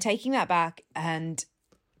and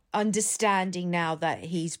understanding now that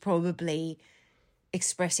he's probably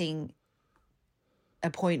expressing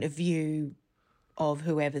a point of view of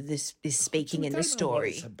whoever this is speaking in the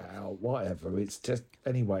story. It's about whatever. It's just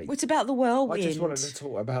anyway. It's about the whirlwind. I just wanted to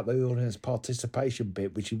talk about the audience participation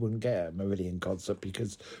bit, which you wouldn't get at a Marillion concert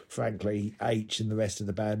because, frankly, H and the rest of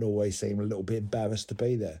the band always seem a little bit embarrassed to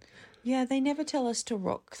be there. Yeah, they never tell us to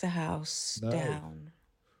rock the house down.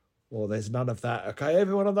 Well, there's none of that. Okay,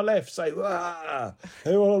 everyone on the left say "Wah!"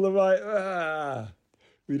 Everyone on the right "Wah!"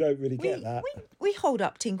 We don't really get that. We hold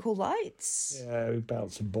up tinkle lights. Yeah, we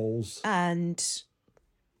bounce some balls. And,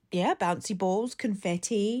 yeah, bouncy balls,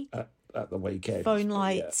 confetti. At the weekend. Phone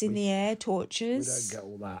lights in the air, torches. We don't get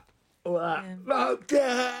all that. All that. Rock the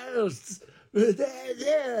house!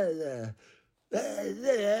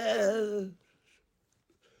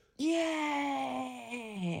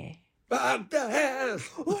 Yeah! Rock the house!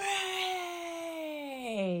 Hooray!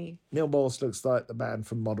 Neil Morse looks like the man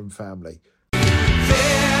from Modern Family.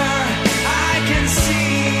 I can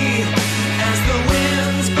see as the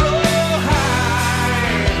winds blow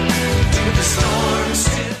high to the storm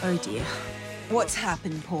still. Oh dear. What's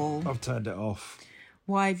happened, Paul? I've turned it off.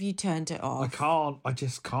 Why have you turned it off? I can't. I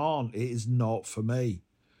just can't. It is not for me.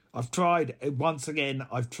 I've tried. Once again,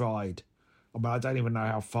 I've tried. I mean, I don't even know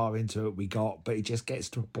how far into it we got, but it just gets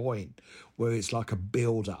to a point where it's like a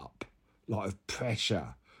build-up, like of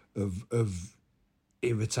pressure, of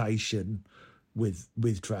irritation with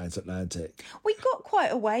Transatlantic. We got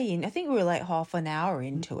quite a way in. I think we were like half an hour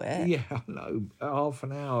into it. Yeah, I know. Half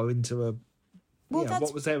an hour into a... Well, that's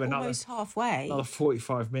what was there? almost halfway. Another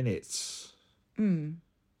 45 minutes.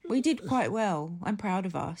 We did quite well. I'm proud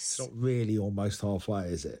of us. It's not really almost halfway,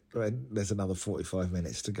 is it? There's another 45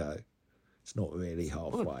 minutes to go. It's not really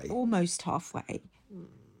halfway. Almost halfway.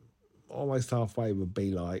 Almost halfway would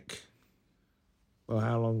be like... Well,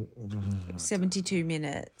 how long? 72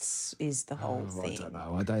 minutes is the whole thing. I don't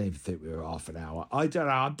know. I don't even think we were half an hour. I don't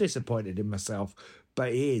know. I'm disappointed in myself. But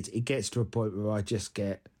it is. It gets to a point where I just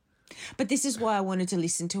get... But this is why I wanted to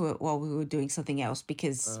listen to it while we were doing something else,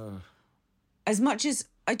 because as much as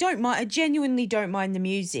I genuinely don't mind the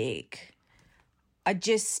music, I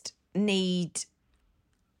just need,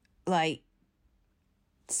 like,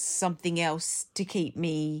 something else to keep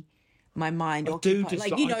my mind occupied.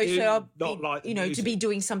 To be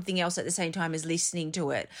doing something else at the same time as listening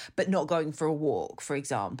to it, but not going for a walk, for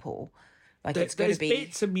example. Like there's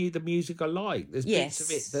bits of the music I like. There's bits of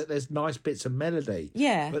it that there's nice bits of melody.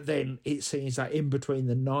 Yeah. But then it seems like in between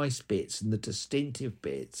the nice bits and the distinctive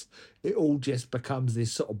bits, it all just becomes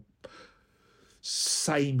this sort of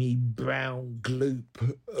samey brown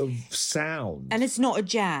gloop of sound. And it's not a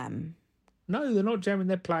jam. No, they're not jamming.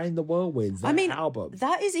 They're playing the Whirlwinds. Album.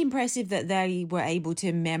 That is impressive that they were able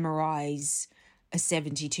to memorise a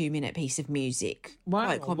 72-minute piece of music. Wow.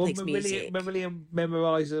 Quite complex music. Marillion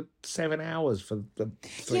memorise 7 hours for the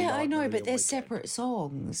 3 Yeah, I know, but they're separate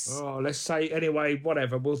songs. Oh, let's say, anyway,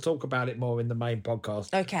 whatever. We'll talk about it more in the main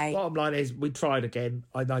podcast. Okay. Bottom line is, we tried again,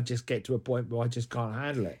 and I just get to a point where I just can't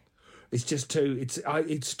handle it. It's just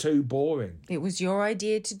it's too boring. It was your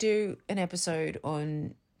idea to do an episode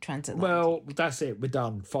on Transatlantic. Well, that's it. We're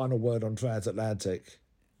done. Final word on Transatlantic.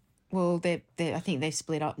 Well, I think they've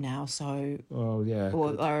split up now, so... Oh, yeah.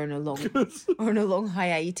 Or are on a long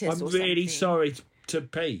hiatus. I'm really sorry to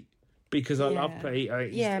Pete, because I love Pete.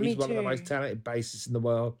 He's one of the most talented bassists in the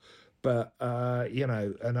world. But,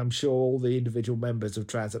 and I'm sure all the individual members of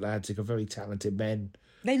Transatlantic are very talented men.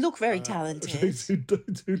 They look very talented. They do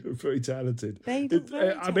look very talented. They look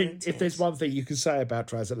very talented. I mean, if there's one thing you can say about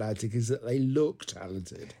Transatlantic is that they look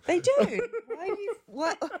talented. They do. Why are you...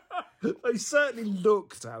 What? They certainly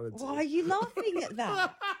look talented. Why are you laughing at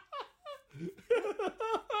that?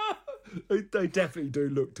 They definitely do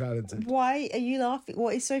look talented. Why are you laughing?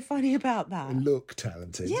 What is so funny about that? They look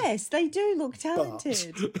talented. Yes, they do look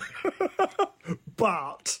talented.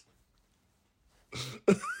 But...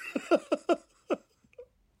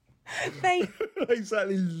 They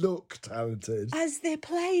certainly look talented. As they're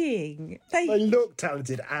playing. They look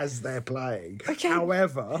talented as they're playing. Okay.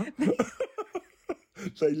 However...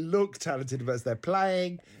 They look talented as they're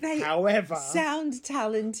playing. However, sound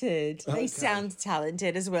talented. Okay. They sound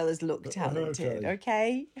talented as well as look talented.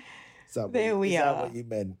 Okay. There we are. Is that what you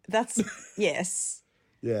meant? That's yes.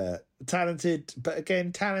 Yeah, talented, but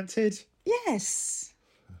again, talented. Yes.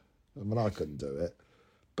 I mean, I couldn't do it,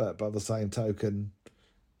 but by the same token,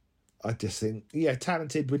 I just think,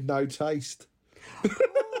 talented with no taste.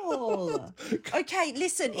 Cool. Okay,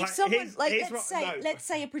 listen, if Right, someone here's let's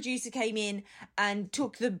say a producer came in and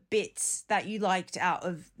took the bits that you liked out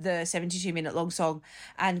of the 72-minute long song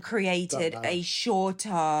and created a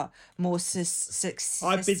shorter, more succinct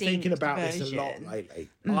I've been thinking about version. this a lot lately.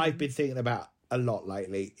 I've been thinking about a lot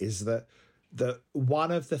lately is that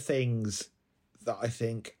one of the things that I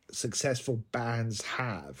think successful bands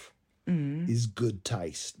have is good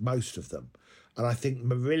taste, most of them. And I think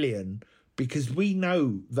Marillion, because we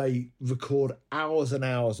know they record hours and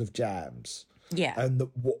hours of jams. Yeah. And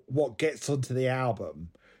what gets onto the album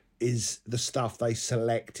is the stuff they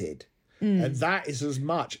selected. And that is as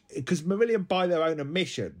much, because Marillion, by their own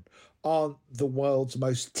admission, aren't the world's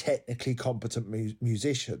most technically competent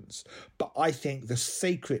musicians. But I think the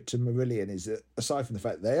secret to Marillion is that, aside from the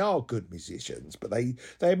fact they are good musicians, but they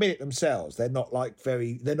admit it themselves, they're not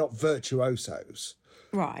they're not virtuosos.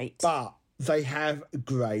 Right. But they have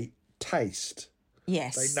great taste.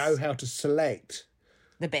 Yes. They know how to select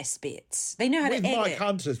the best bits. They know how to edit.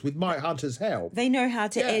 With Mike Hunter's help. They know how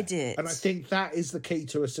to edit. And I think that is the key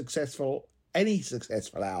to any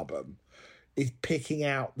successful album, is picking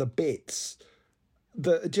out the bits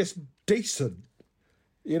that are just decent.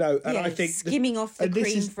 You know, and I think skimming off the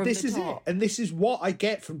cream from the top. And this is what I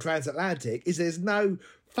get from Transatlantic, is there's no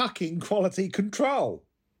fucking quality control.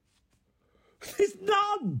 There's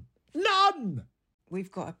none.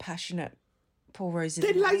 We've got a passionate Paul Rose.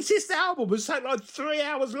 Their latest album was like 3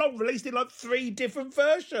 hours long, released in like 3 different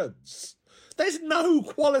versions. There's no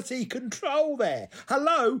quality control there.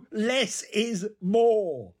 Hello, less is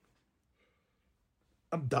more.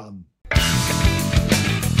 I'm done.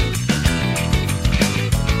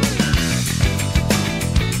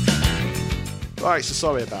 Right, so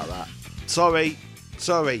sorry about that. Sorry,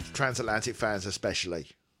 Transatlantic fans especially.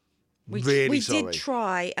 We sorry. did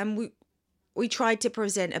try, and we tried to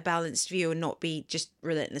present a balanced view and not be just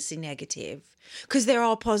relentlessly negative, because there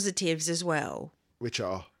are positives as well. Which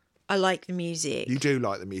are? I like the music. You do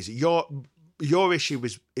like the music. Your issue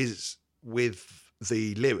is with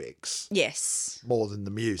the lyrics. Yes. More than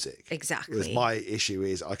the music. Exactly. Whereas my issue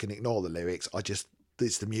is I can ignore the lyrics.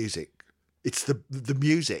 It's the music. It's the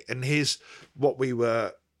music. And here's what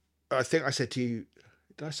I think I said to you,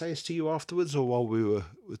 did I say this to you afterwards or while we were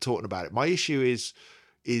talking about it? My issue is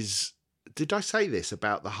did I say this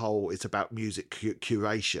about it's about music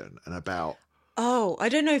curation and about... Oh, I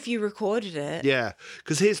don't know if you recorded it. Yeah,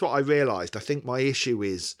 because here's what I realised. I think my issue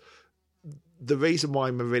is the reason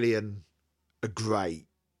why Marillion are great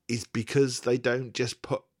is because they don't just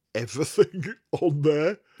put everything on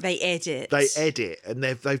there. They edit, and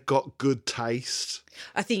they've got good taste.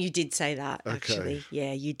 I think you did say that, actually.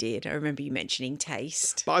 Yeah, you did. I remember you mentioning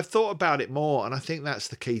taste. But I've thought about it more, and I think that's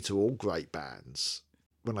the key to all great bands.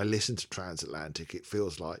 When I listen to Transatlantic, it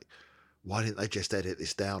feels like, why didn't they just edit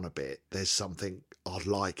this down a bit? There's something I'd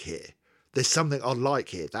like here.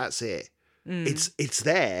 That's it. It's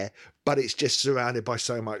there, but it's just surrounded by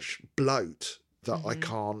so much bloat that I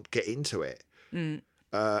can't get into it. And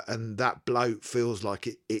that bloat feels like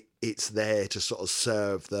it's there to sort of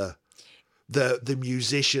serve the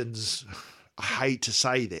musicians. I hate to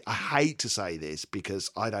say this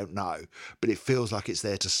because I don't know, but it feels like it's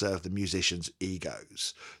there to serve the musicians'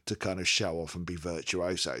 egos, to kind of show off and be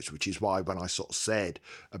virtuosos, which is why when I sort of said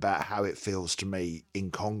about how it feels to me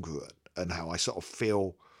incongruent and how I sort of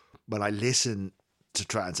feel when I listen to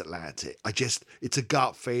Transatlantic, it's a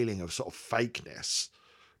gut feeling of sort of fakeness,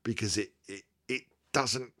 because it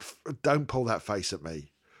don't pull that face at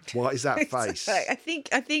me. What is that face? I think,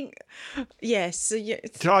 yes. So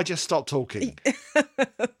Did I just stop talking?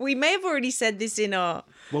 We may have already said this in our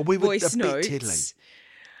we were voice a notes. bit tiddly.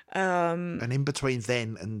 And in between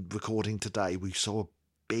then and recording today, we saw a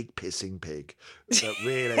big pissing pig that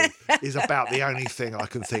really is about the only thing I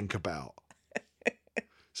can think about.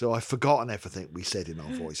 So I've forgotten everything we said in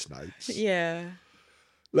our voice notes. Yeah.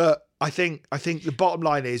 Look, I think the bottom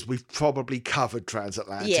line is we've probably covered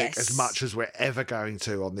Transatlantic as much as we're ever going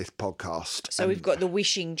to on this podcast. So we've got the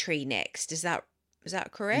Wishing Tree next. Is that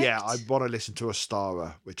correct? Yeah, I want to listen to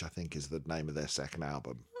Astara, which I think is the name of their second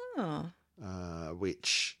album. Oh.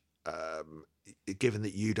 Which, given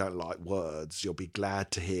that you don't like words, you'll be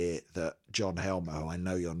glad to hear that John Helmer, who I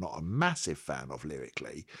know you're not a massive fan of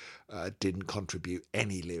lyrically, didn't contribute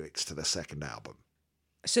any lyrics to the second album.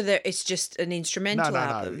 So it's just an instrumental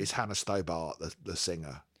album? No. It's Hannah Stobart, the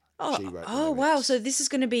singer. She wrote the lyrics. Wow. So this is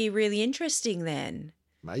going to be really interesting then.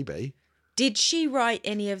 Maybe. Did she write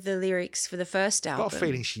any of the lyrics for the first album? I've got a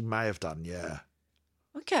feeling she may have done, yeah.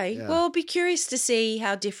 Okay. Yeah. Well, I'll be curious to see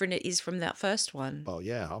how different it is from that first one. Well,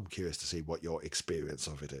 yeah, I'm curious to see what your experience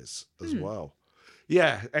of it is as well.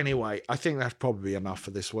 Yeah, anyway, I think that's probably enough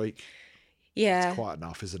for this week. Yeah. It's quite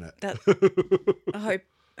enough, isn't it? I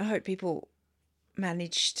hope people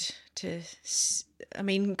managed to. I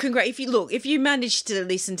mean, if you managed to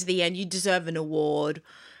listen to the end, you deserve an award,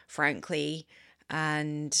 frankly.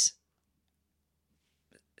 And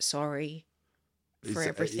sorry for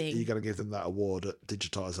everything. Are you going to give them that award at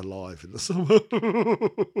Digitize Alive in the summer?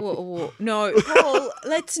 What award? No, Paul,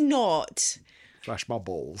 let's not. Flash my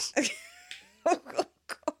balls. Oh,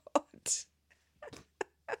 God.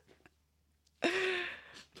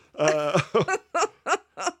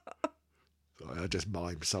 Sorry, I just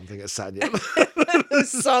mimed something at Sanya.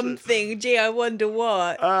 Something. Gee, I wonder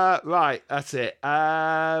what. Right, that's it.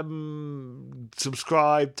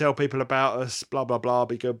 Subscribe, tell people about us, blah, blah, blah.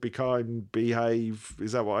 Be good, be kind, behave.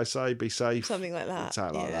 Is that what I say? Be safe? Something like that.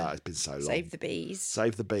 Something like that. It's been so long. Save the bees.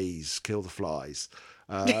 Save the bees. Kill the flies.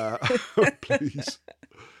 Please.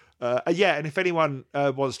 Yeah, and if anyone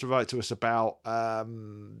wants to write to us about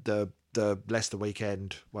the Leicester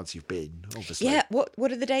weekend, once you've been, obviously. Yeah,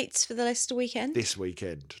 what are the dates for the Leicester weekend? This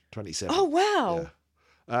weekend, 27th. Oh, wow.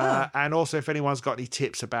 Yeah. And also, if anyone's got any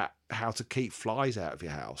tips about how to keep flies out of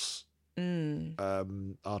your house,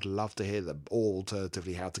 I'd love to hear them. Or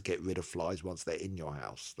alternatively, how to get rid of flies once they're in your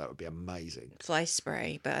house. That would be amazing. Fly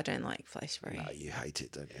spray, but I don't like fly spray. No, you hate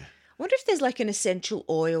it, don't you? I wonder if there's like an essential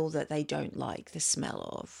oil that they don't like the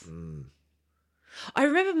smell of. I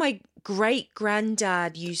remember my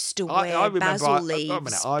great-granddad used to wear basil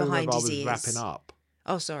leaves behind his ears. Wrapping up.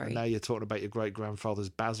 Oh, sorry. And now you're talking about your great-grandfather's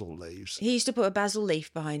basil leaves. He used to put a basil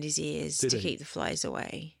leaf behind his ears Did to he? keep the flies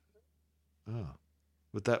away. Oh.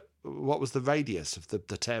 What was the radius of the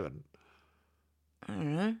deterrent? I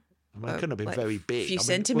don't know. I mean, it couldn't have been very big. A few Wouldn't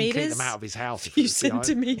centimetres? keep them out of his house. A few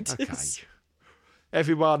centimetres. Okay.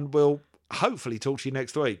 Everyone will hopefully talk to you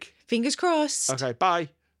next week. Fingers crossed. Okay, bye.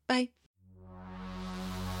 Bye.